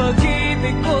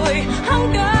pag-ibig ko'y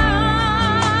hanggang.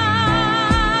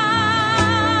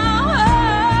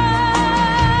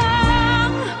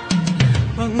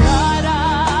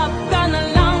 Pangarap ka na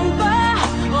lang ba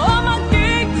o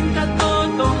magiging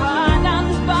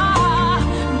katotohanan pa?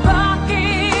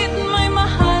 Bakit may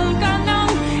mahal ka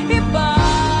ng iba?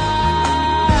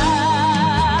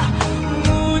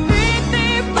 Ngunit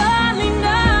di bali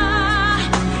na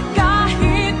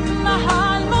kahit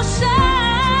mahal mo siya.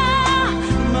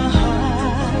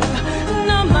 Mahal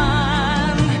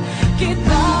naman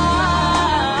kita.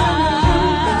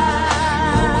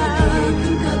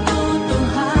 Magiging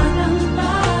katotohanan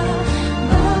pa?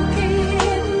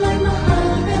 Bakit may mahal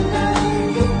ka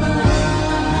ng iba?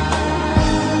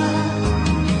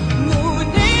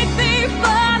 Ngunit di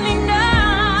bali na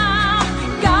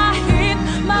kahit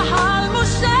mahal mo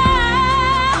siya.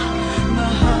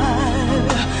 Mahal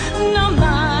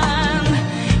naman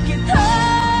kita.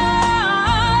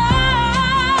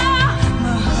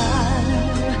 Mahal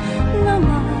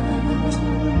naman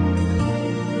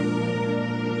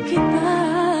kita.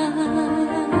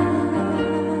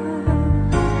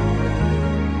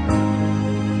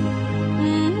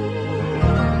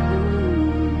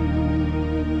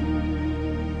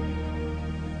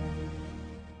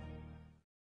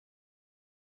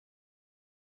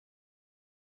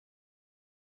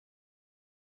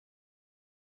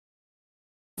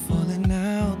 Falling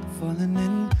out, falling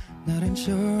in, not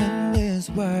unsure in this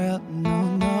world,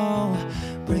 no, no.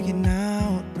 Breaking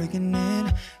out, breaking in,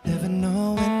 never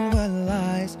knowing what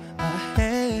lies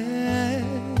ahead.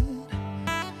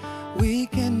 We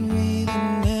can really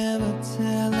never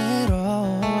tell it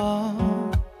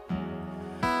all.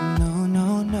 No,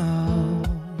 no, no.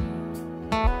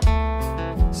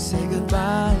 Say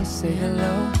goodbye, say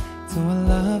hello to a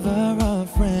lover or a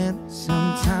friend.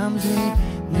 Sometimes we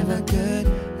never could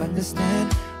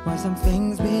understand why some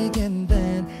things begin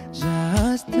then,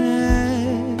 just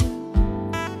then.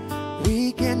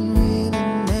 We can really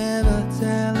never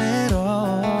tell it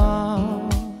all.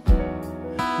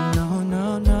 No,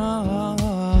 no, no.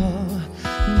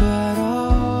 But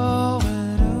oh,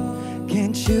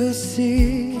 can't you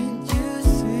see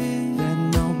that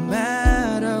no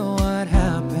matter what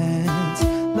happens,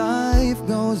 life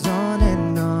goes on,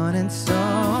 and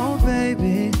so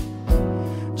baby,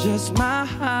 just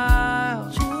smile,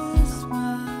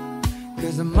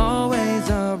 'cause I'm always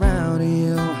around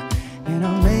you, and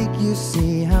I'll make you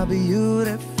see how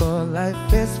beautiful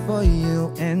life is for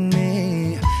you and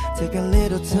me. Take a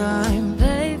little time,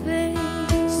 baby,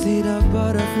 see the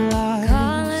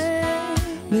butterflies.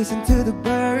 Listen to the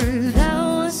birds that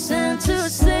was sent to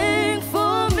sing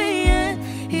for me and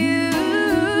you.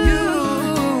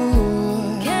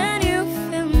 Can you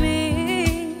feel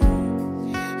me?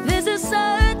 This is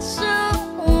such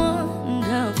a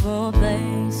wonderful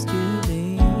place to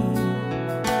be.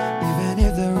 Even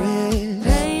if there is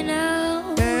Right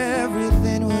now,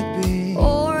 everything would be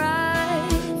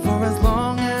alright. for as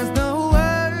long as the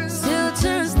world Still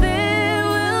turns, there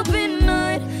will be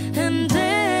night and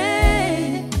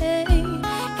day.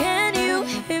 Can you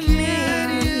hear me?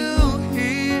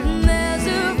 There's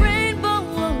a rainbow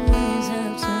always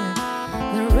after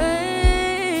the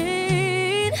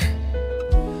rain.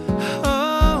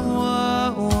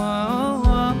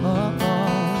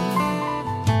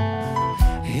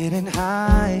 Hidden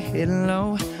high, hidden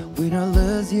low, we don't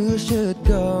lose, you should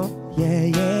go. Yeah,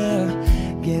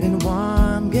 yeah. Getting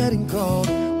warm, getting cold,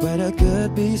 weather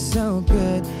could be so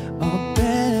good or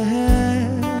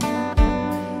bad.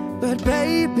 But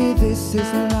baby, this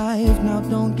is life, now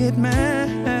don't get mad.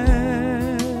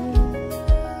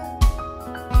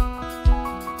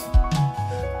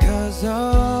 Cause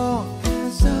oh,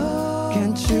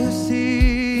 can't you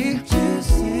see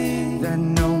that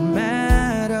no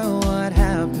matter what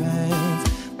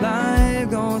happens, life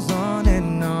goes on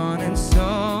and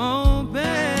so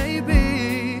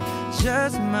baby,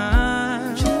 just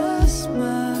mine.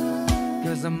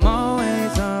 Cause I'm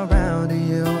always around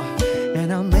you,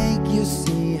 and I'll make you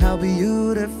see how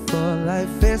beautiful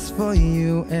life is for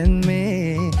you and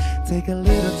me. Take a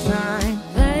little time,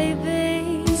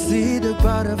 Baby, see the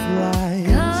butterflies,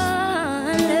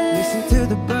 listen to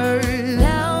the birds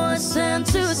that was sent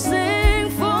to sing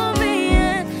for me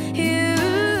and you.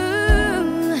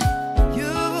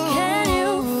 Can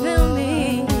you feel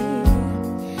me?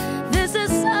 This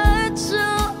is such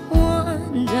a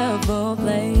wonderful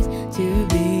place to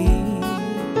be.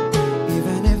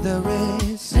 Even if there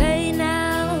is Say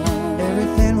now,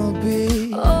 everything will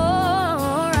be for as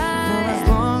alright.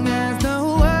 long as the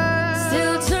world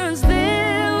Still turns,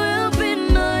 there will be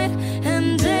night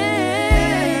and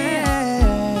day.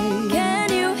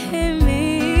 Can you hear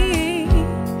me?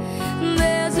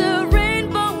 There's a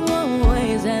rainbow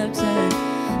always after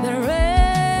the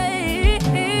rain.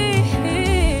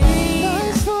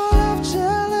 Life's full of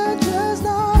challenges,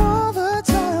 not all the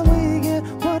time we get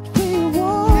what we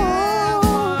want.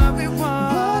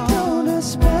 But don't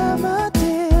despair, my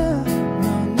dear.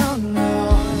 No.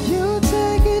 You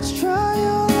take each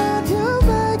trial and you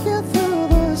make it through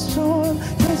the storm.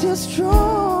 'Cause you're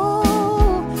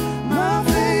strong. My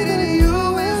faith in you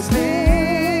is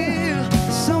real.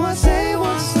 So I say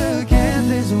once again,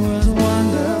 this was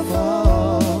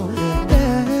wonderful.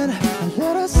 And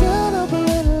let us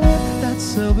celebrate, that's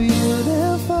so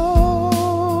beautiful.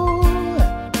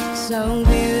 So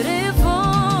beautiful.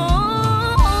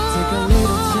 Take a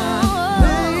little time,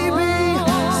 baby.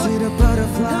 See the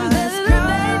butterflies,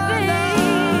 Baby,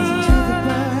 listen to the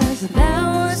birds. that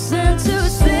was sent to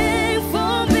sing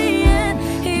for me and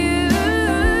you.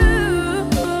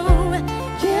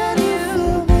 Can you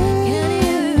feel me?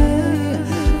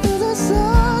 This is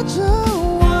such a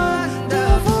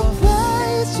wonderful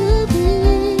place to be.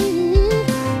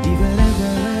 Even if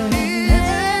there is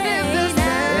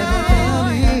everything will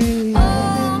be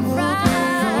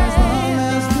for as long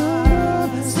as the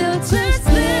world Still turns,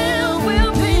 there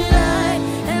will be night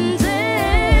and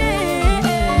day.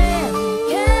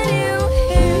 Can you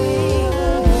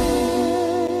hear me?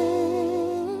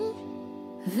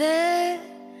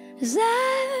 There's a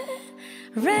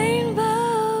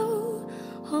rainbow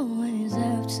always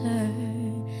after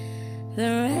the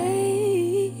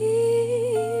rain.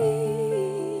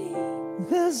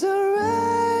 There's a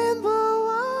rainbow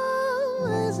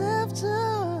always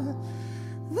after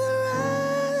the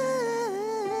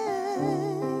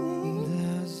rain.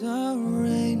 There's a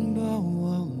rainbow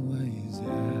always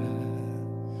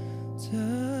after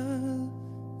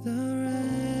the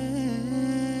rain.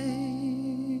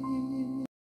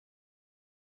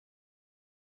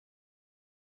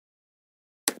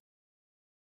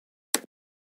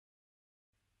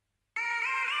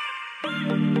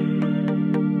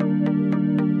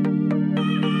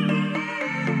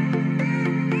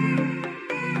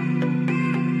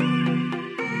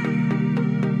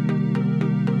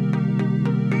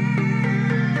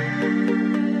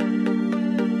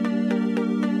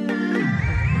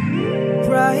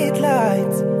 Bright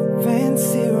lights,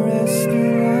 fancy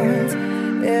restaurants,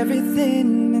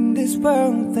 everything in this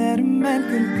world that a man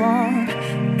could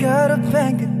want. Got a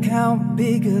bank account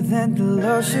bigger than the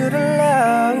law should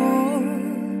allow.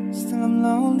 Still I'm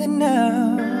lonely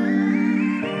now.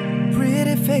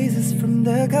 Pretty faces from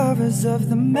the covers of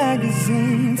the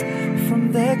magazines,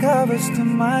 from their covers to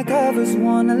my covers,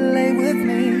 wanna lay with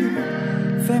me.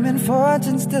 Fame and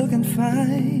fortune still can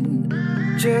find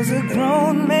just a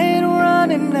grown man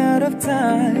running out of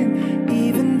time.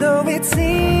 Even though it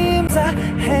seems I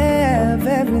have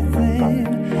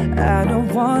everything, I don't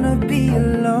wanna be a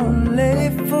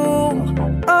lonely fool.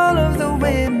 All of the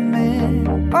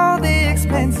women, all the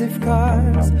expensive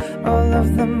cars, all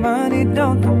of the money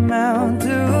don't amount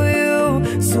to you.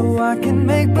 So I can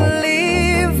make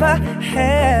believe I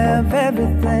have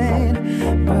everything,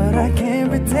 but I can't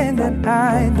pretend that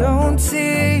I don't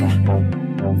see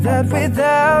that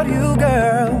without you,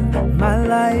 girl, my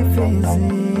life is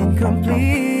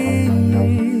incomplete.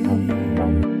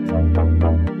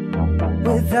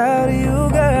 Without you,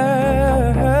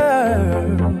 girl,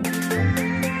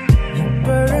 your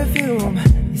perfume,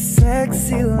 your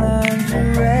sexy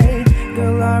lingerie,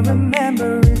 girl, I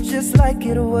remember it just like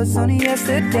it was on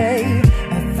yesterday.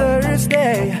 A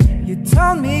Thursday, you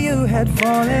told me you had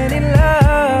fallen in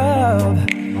love.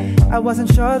 I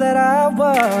wasn't sure that I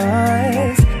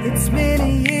was. It's been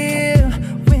a year,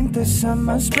 winter,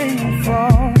 summer, spring, and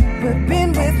fall. But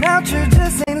being without you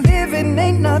just ain't living,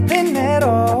 ain't nothing at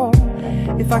all.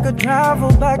 If I could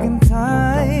travel back in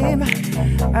time,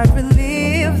 I'd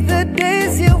relive the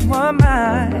days you were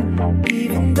mine.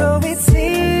 Even though it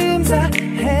seems I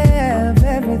have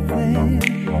everything,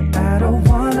 I don't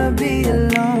wanna be a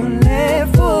lonely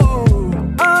fool.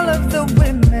 All of the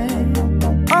women,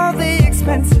 all the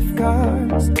expensive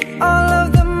cars, all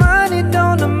of the money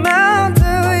don't amount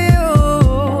to you.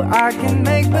 I can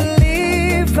make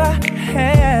believe I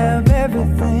have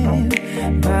everything,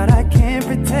 but I can't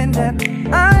pretend that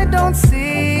I don't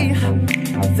see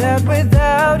that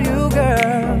without you,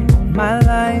 girl, my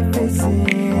life is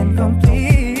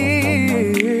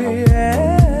incomplete.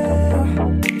 Yeah.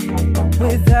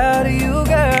 Without you,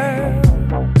 girl,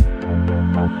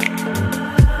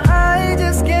 I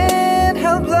just can't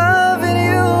help loving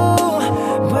you,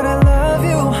 but I love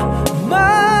you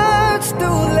much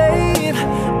too late.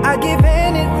 I give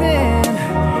anything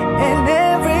and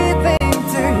everything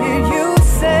to hear you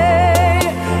say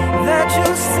that you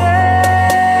say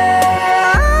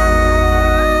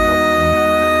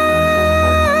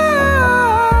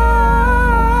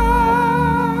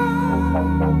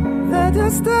that you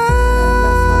stay.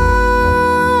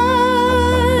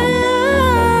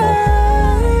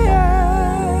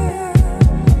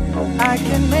 I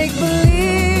can make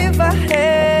believe I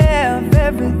have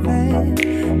everything,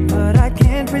 but I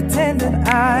can't pretend that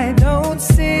I don't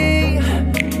see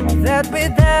that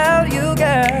without you,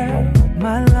 girl,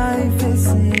 my life is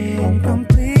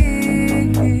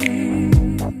incomplete.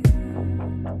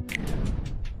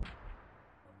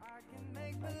 I can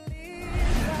make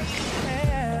believe I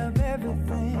have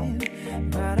everything,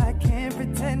 but I can't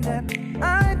pretend that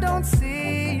I don't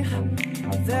see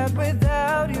that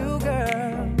without you,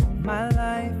 girl, my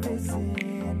life is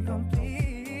incomplete.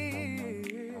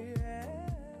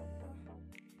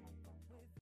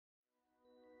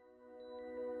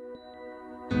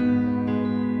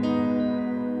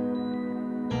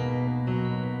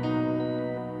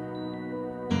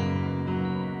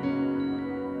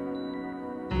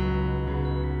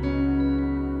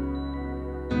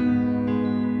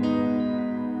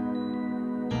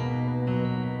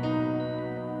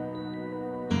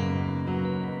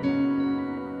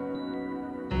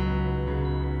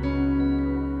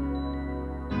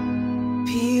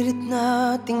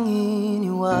 Nating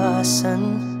iniwasan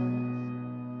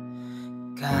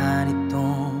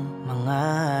ganitong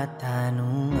mga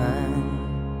tanungan,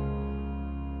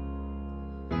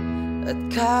 at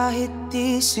kahit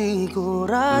di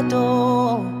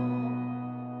sigurado,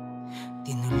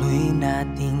 tinuloy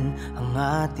natin ang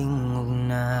ating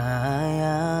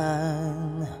ugnayan.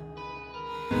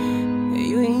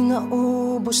 Ngayon'y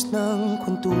naubos ng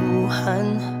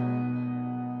kwentuhan,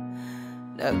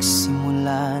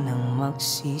 nagsimula ng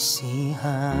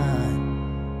magsisihan.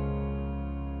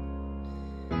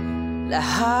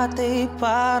 Lahat ay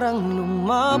parang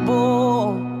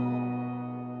lumabo,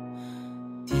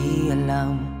 di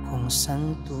alam kung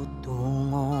saan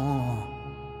tutungo.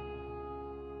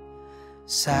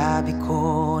 Sabi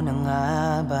ko na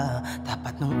nga ba,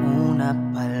 dapat nung una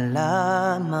pa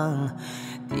lamang,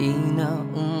 di na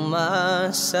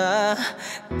umasa,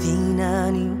 di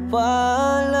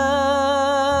naniwala,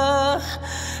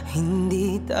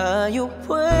 hindi tayo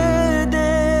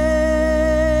pwede.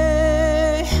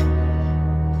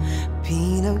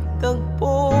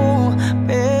 Pinagtagpo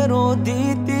pero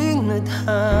di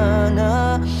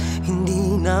tinadhana,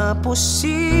 hindi na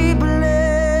posible.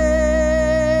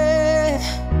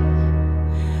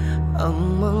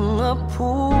 Ang mga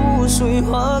puso'y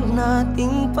huwag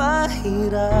nating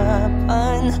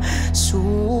pahirapan.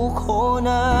 Suko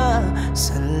na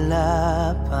sa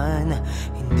laban,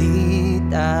 hindi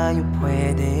tayo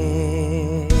pwede.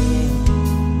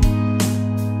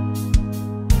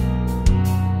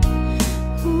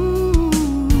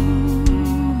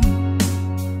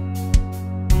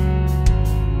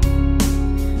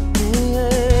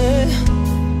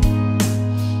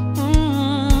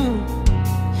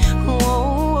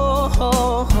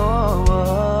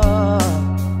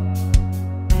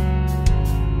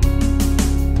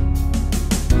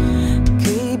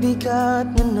 Bigat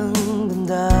na ng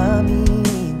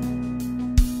damdamin,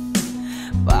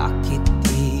 bakit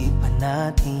di pa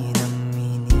natin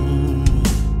aminin?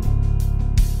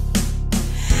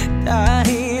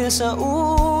 Dahil sa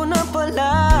una pa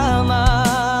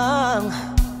lamang,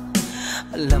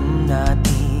 alam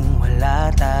nating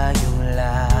wala tayong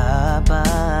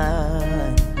laban.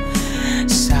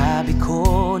 Sabi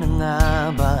ko na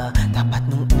nga ba, dapat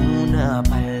nung una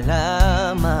pa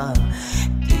lamang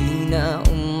na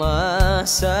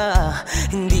umasa,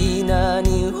 hindi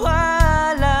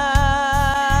naniwala.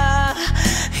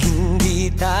 Hindi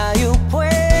tayo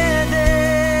pwede.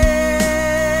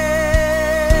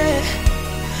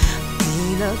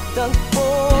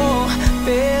 Pinagtagpo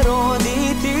pero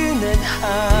di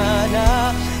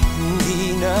tinadhana,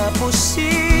 hindi na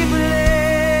posible.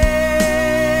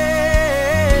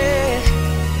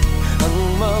 Ang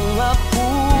mga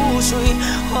puso'y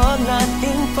huwag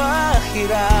nating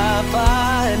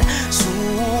pahirapan.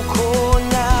 Suko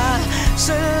na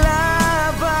sa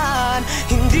laban,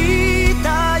 hindi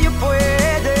tayo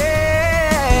pwede.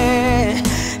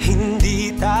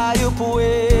 Hindi tayo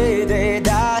pwede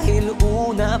dahil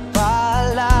una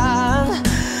pa lang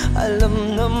alam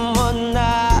naman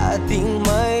nating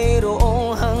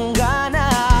mayroong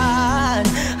hangganan.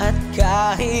 At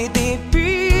kahit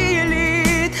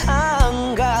ipilit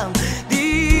hanggang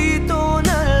dito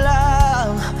na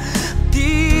lang,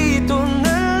 dito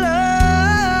na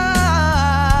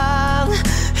lang,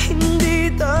 hindi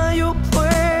tayo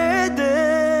pwede.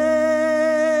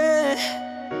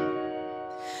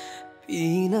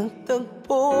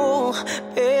 Pinagtagpo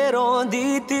pero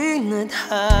di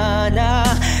tinadhana,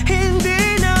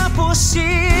 hindi na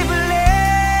posible.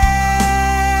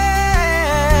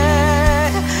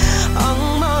 Ang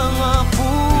mga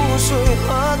puso'y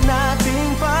huwag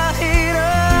nating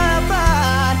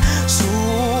pahirapan.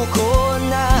 Suko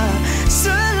na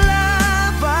sa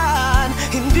laban,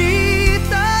 hindi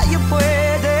tayo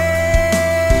pwede.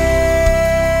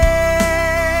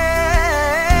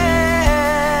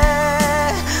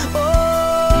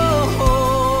 Oh,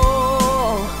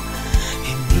 oh,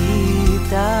 hindi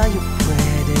tayo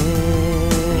pwede.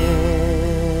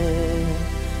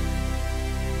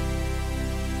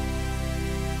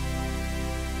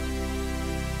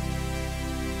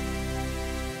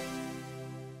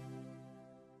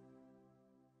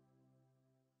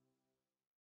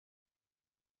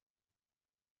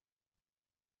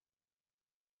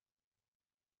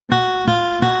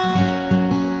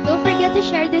 Don't forget to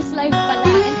share this live pala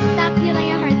and tap nyo lang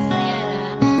yung hearts na yan.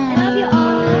 I love you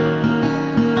all.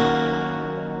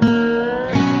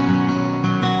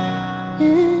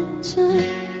 In time,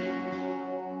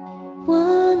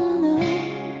 one love,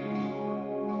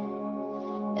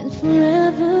 and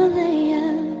forever they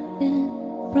have been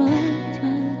front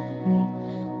line.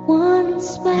 One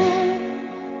smile,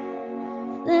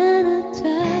 then a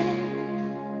die,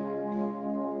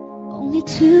 only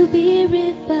to be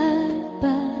revived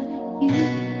by you.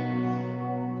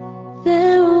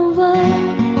 There was,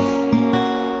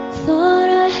 thought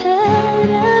I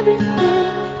had everything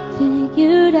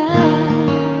figured out.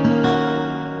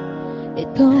 It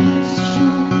goes to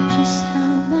show just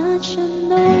how much I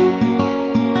know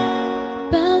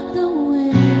about the way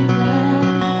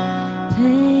that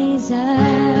plays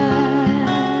out.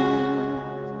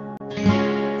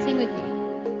 Sing with me.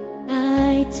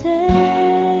 I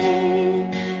take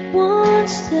one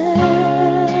step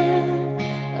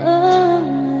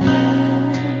away,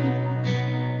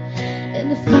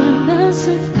 and I find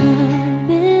myself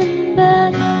coming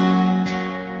back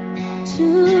to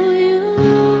you,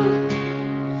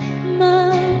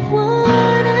 my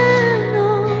one and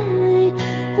only,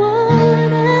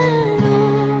 one and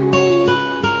only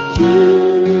you.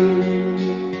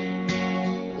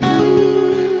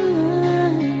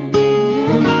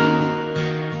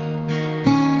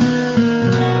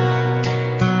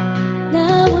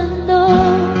 Now I know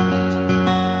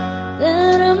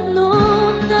that I'm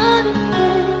not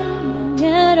anything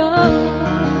at all,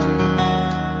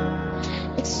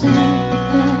 except the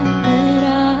fact that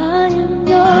I am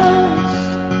yours,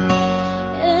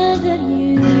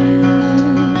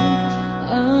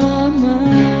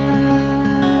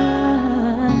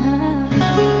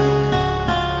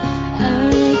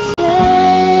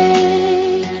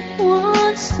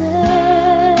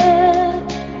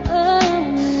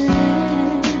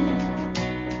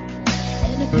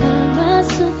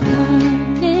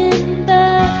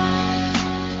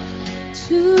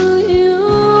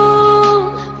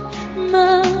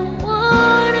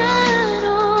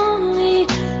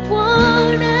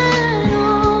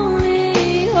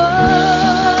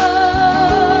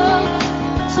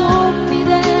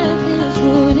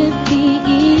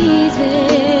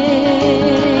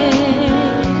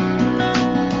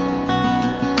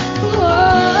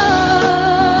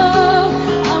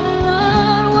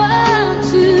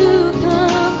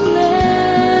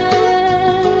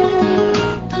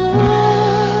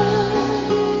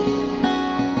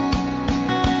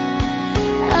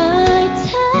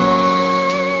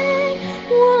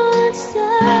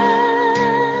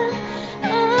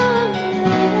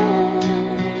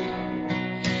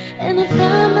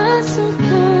 myself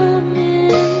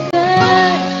coming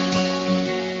back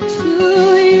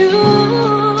to you,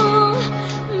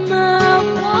 my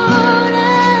one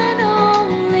and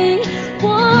only,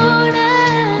 one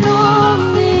and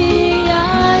only.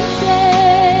 I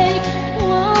take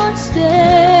one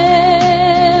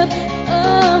step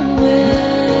away,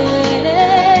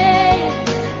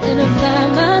 and I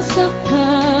find myself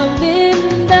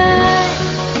coming back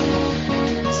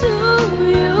to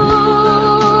you,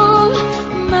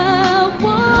 my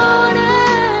one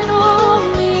and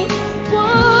only,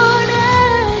 one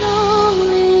and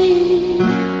only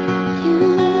you.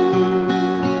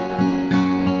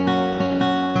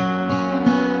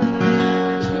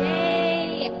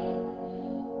 Yeah.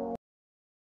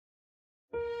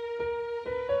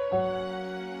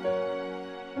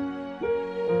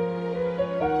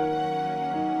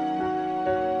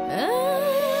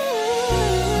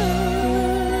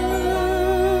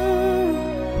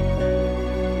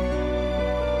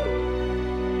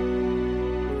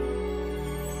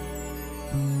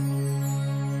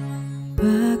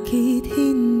 Bakit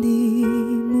hindi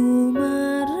mo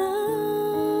maramdaman?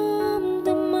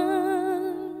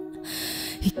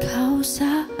 Ikaw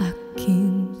sa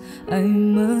akin ay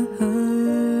mahalaga.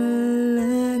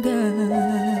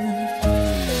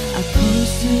 Ako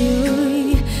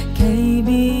sa'yo'y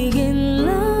kaibigan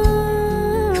lamang.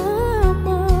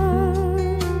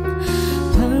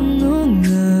 Paano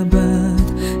nga ba't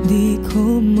di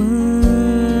ko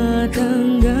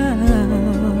matanggap?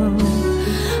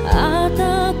 At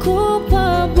ako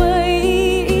pa ba'y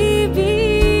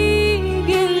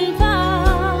iibigin pa?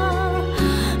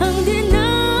 Ang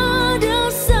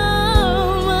dinadasal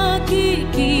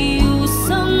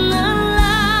makikiusap na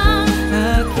lang.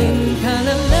 Akin ka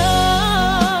na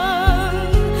lang,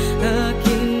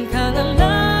 akin ka na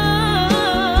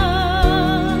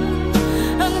lang.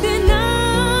 Ang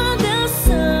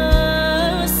dinadasal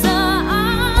sa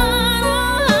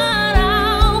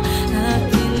araw-araw.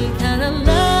 Akin ka na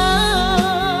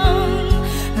lang,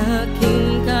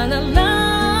 akin ka na lang.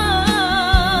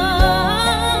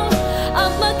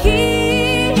 At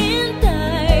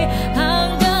maghihintay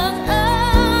hanggang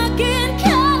akin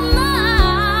ka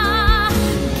magiliw.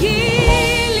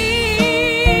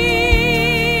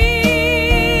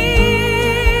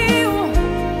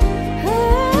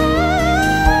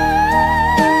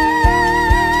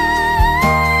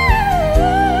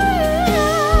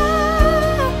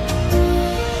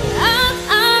 At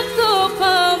ako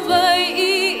pa ba'y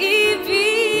iibigin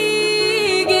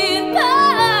pa?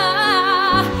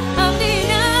 Ang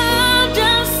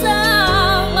dinadasal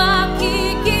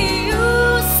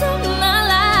makikiusap na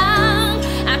lang.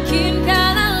 Akin ka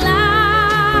na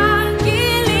lang,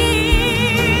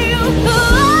 giliw.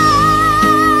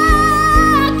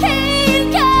 Akin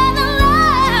ka na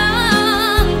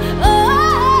lang.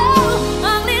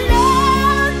 Ang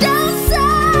dinadasal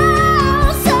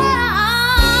sa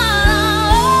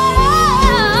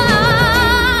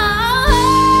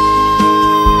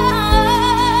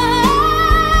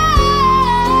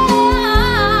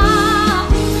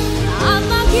at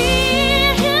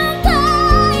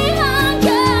maghihintay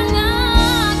hanggang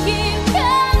akin ka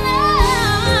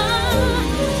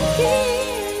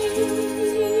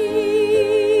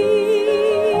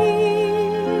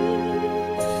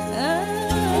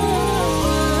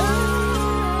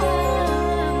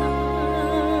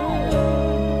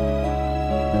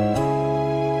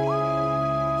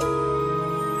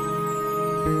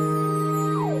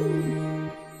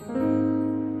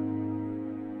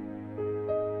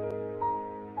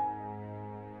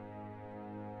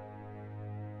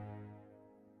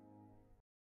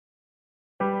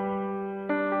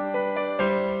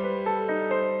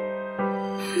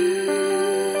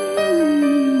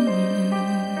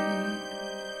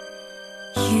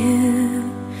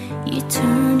You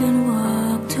turned and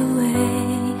walked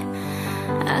away.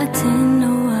 I didn't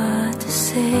know what to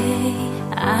say.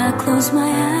 I closed my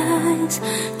eyes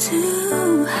to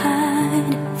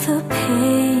hide the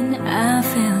pain I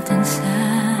felt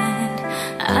inside.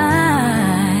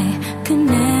 I could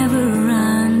never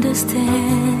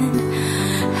understand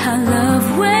how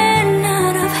love went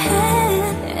out of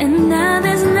hand, and now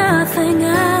there's nothing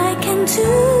I can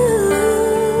do.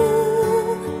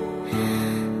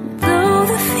 Though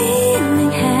the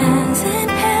feeling hasn't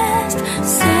passed,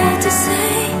 sad to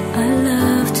say our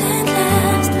love didn't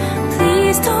last.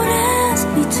 Please don't ask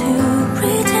me to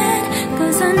pretend,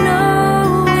 'cause I know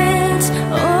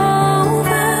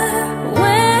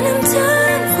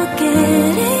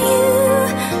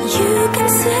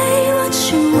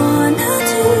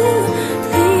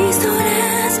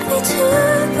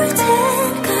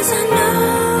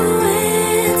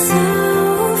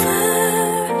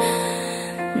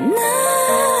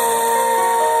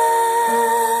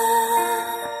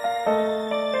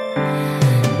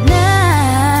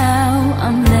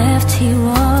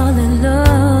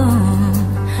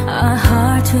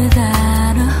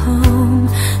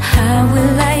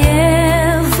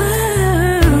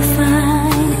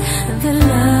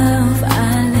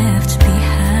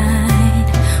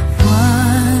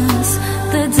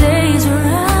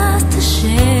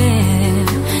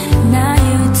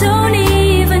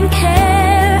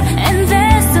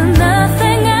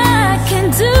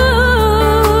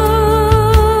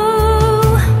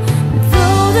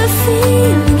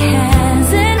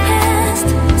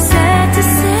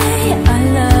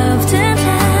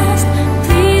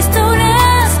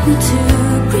me to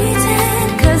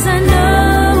pretend, 'cause I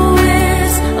know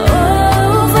it's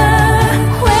over.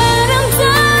 When I'm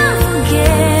done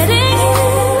forgetting you,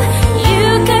 you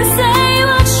can say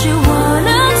what you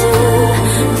wanna do.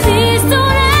 Please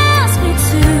don't ask me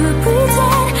to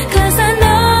pretend, 'cause I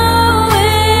know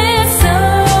it's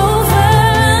over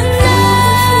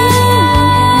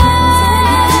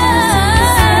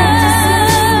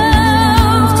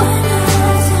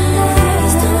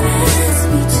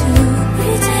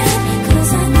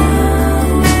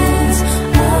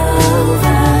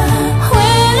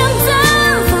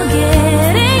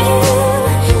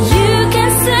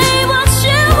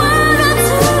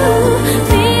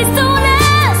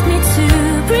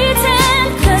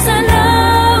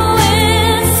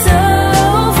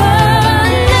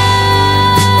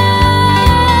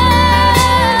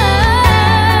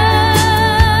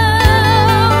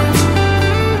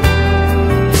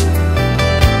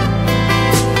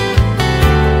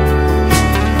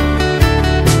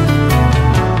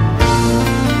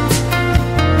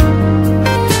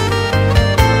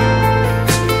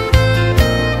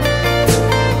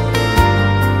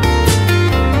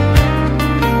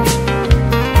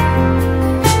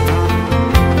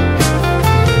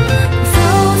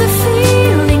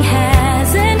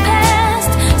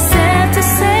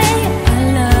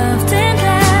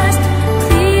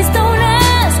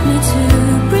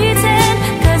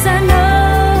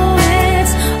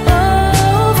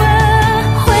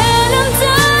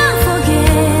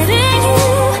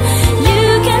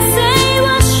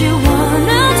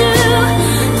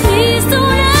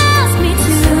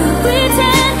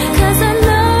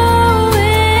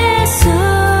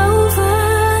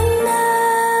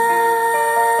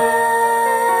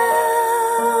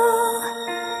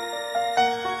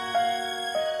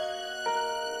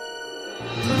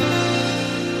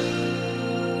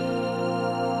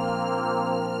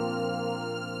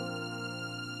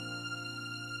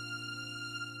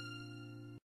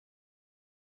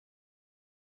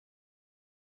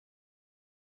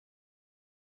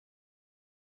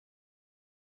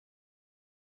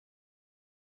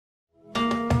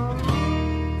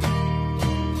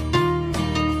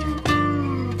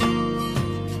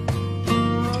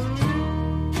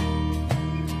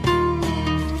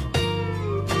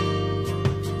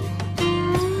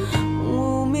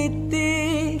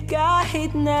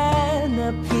kahit na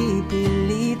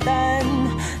napipilitan,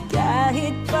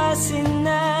 kahit pa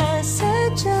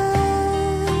sinasadya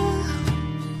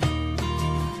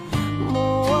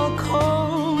mo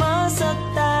akong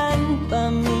masaktan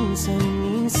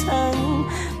paminsan-minsan,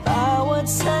 bawat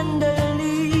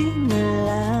sandali na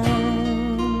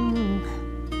lang.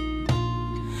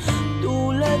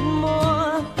 Tulad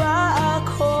mo pa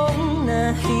akong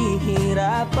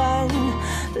nahihirapan,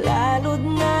 lalo't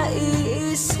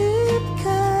naiisip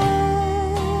ka.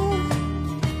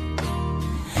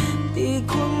 Di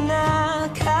ko na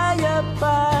kaya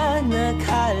pa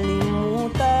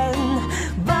nakalimutan,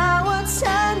 bawat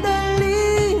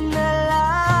sandali na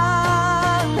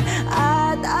lang.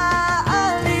 At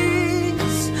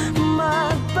aalis,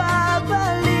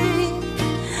 magbabalik,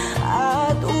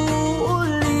 at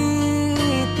uuliting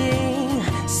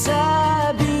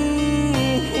sabihin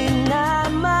na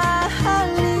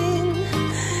mahalin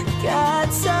ka't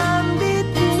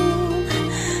sambitin,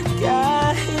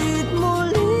 kahit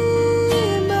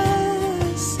muli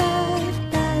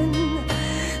masaktan.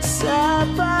 Sa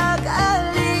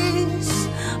pag-alis,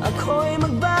 ako'y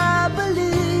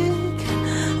magbabalik,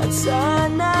 at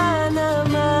sana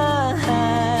naman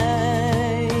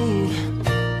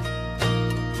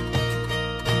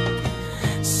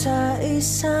sa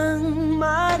isang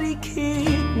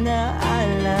marikit na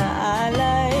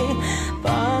alaalay,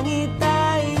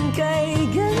 pangitain kay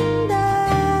ganda.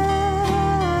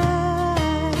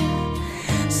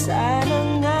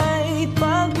 Sana nga'y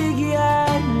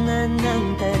pagbigyan na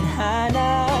ng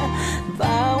tadhana,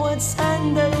 bawat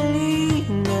sandali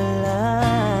na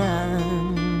lang.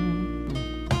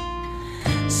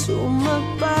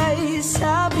 Sumagpay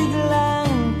sa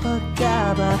biglang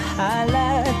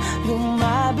pagkabahala,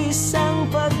 lumabis ang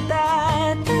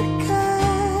pagtataka.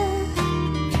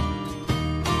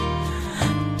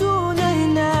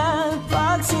 Tunay na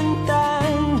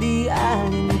pagsintang di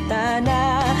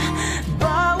alintana,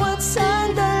 bawat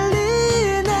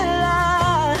sandali na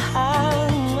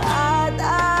lang. At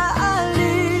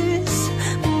aalis,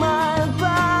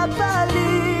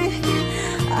 magbabalik,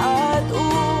 at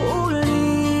uuliting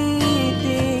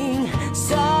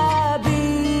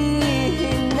sabihin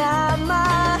na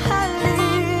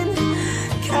mahalin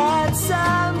ka.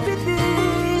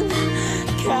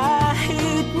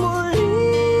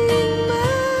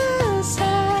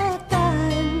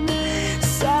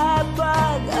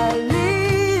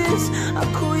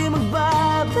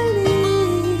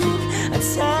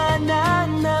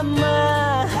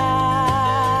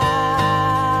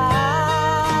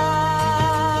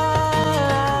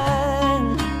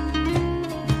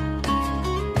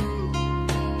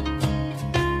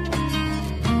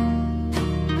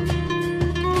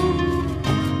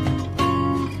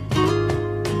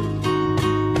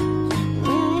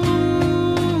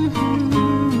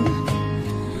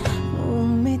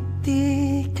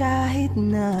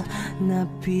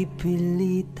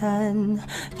 napipilitan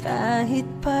kahit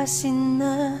pa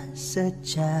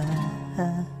sinasadya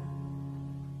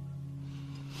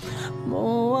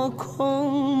mo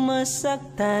akong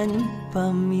masaktan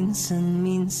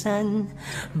paminsan-minsan.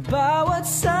 Bawat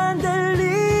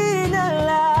sandali na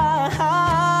lang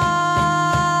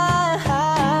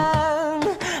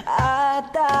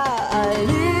at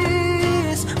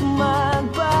aalis,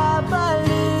 magbabalik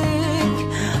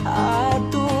at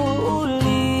uuliting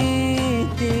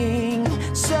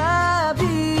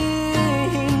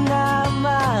sabihin na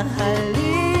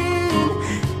mahalin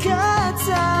ka't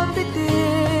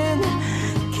sambitin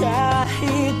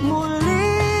kahit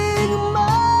muling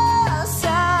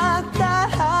masaktan.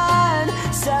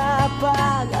 Sa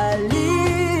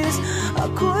pag-alis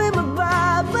ako'y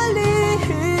magbabalik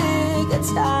at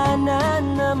sana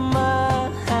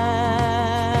naman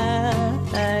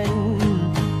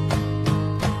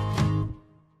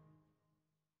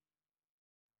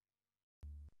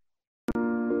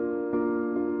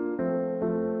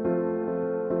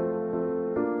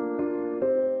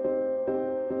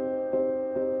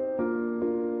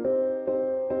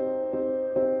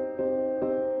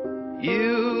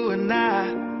You and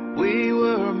I, we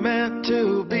were meant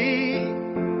to be.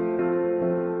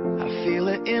 I feel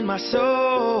it in my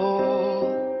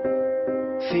soul,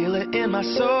 feel it in my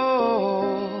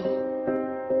soul.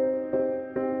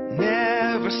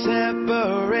 Never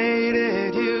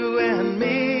separated, you and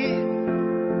me.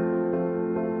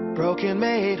 Broken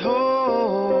made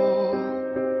whole,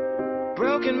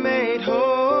 broken made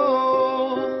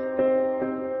whole.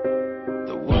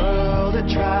 The world that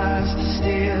tries to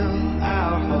steal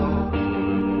our hope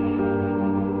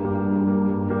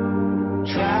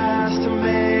tries to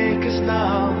make us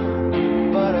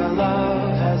numb, but our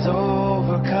love has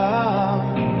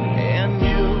overcome. And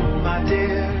you, my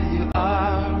dear, you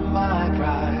are my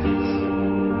prize.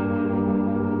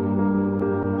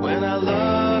 When I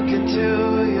look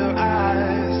into your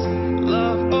eyes,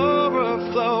 love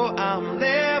overflow, I'm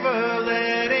never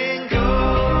letting go.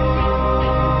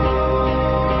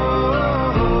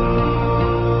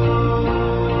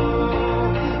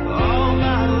 All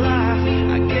my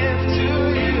life I give to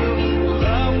you.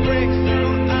 Love breaks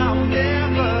through, I'm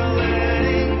never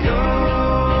letting go.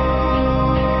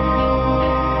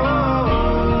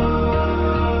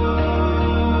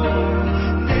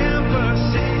 Never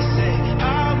ceasing,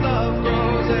 our love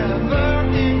grows ever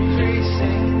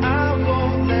increasing. I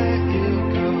won't let you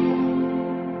go.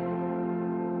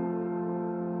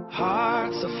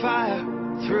 Hearts of fire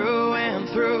through and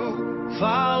through.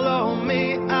 Follow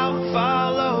me, I'll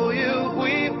follow you.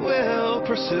 We will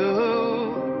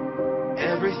pursue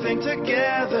everything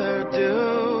together.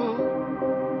 Do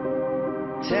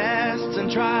tests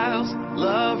and trials,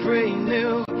 love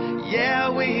renew. Yeah,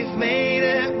 we've made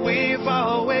it. We've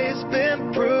always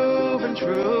been proven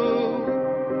true.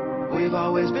 We've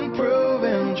always been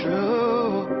proven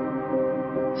true.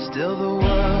 Still the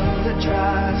world that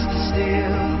tries to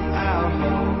steal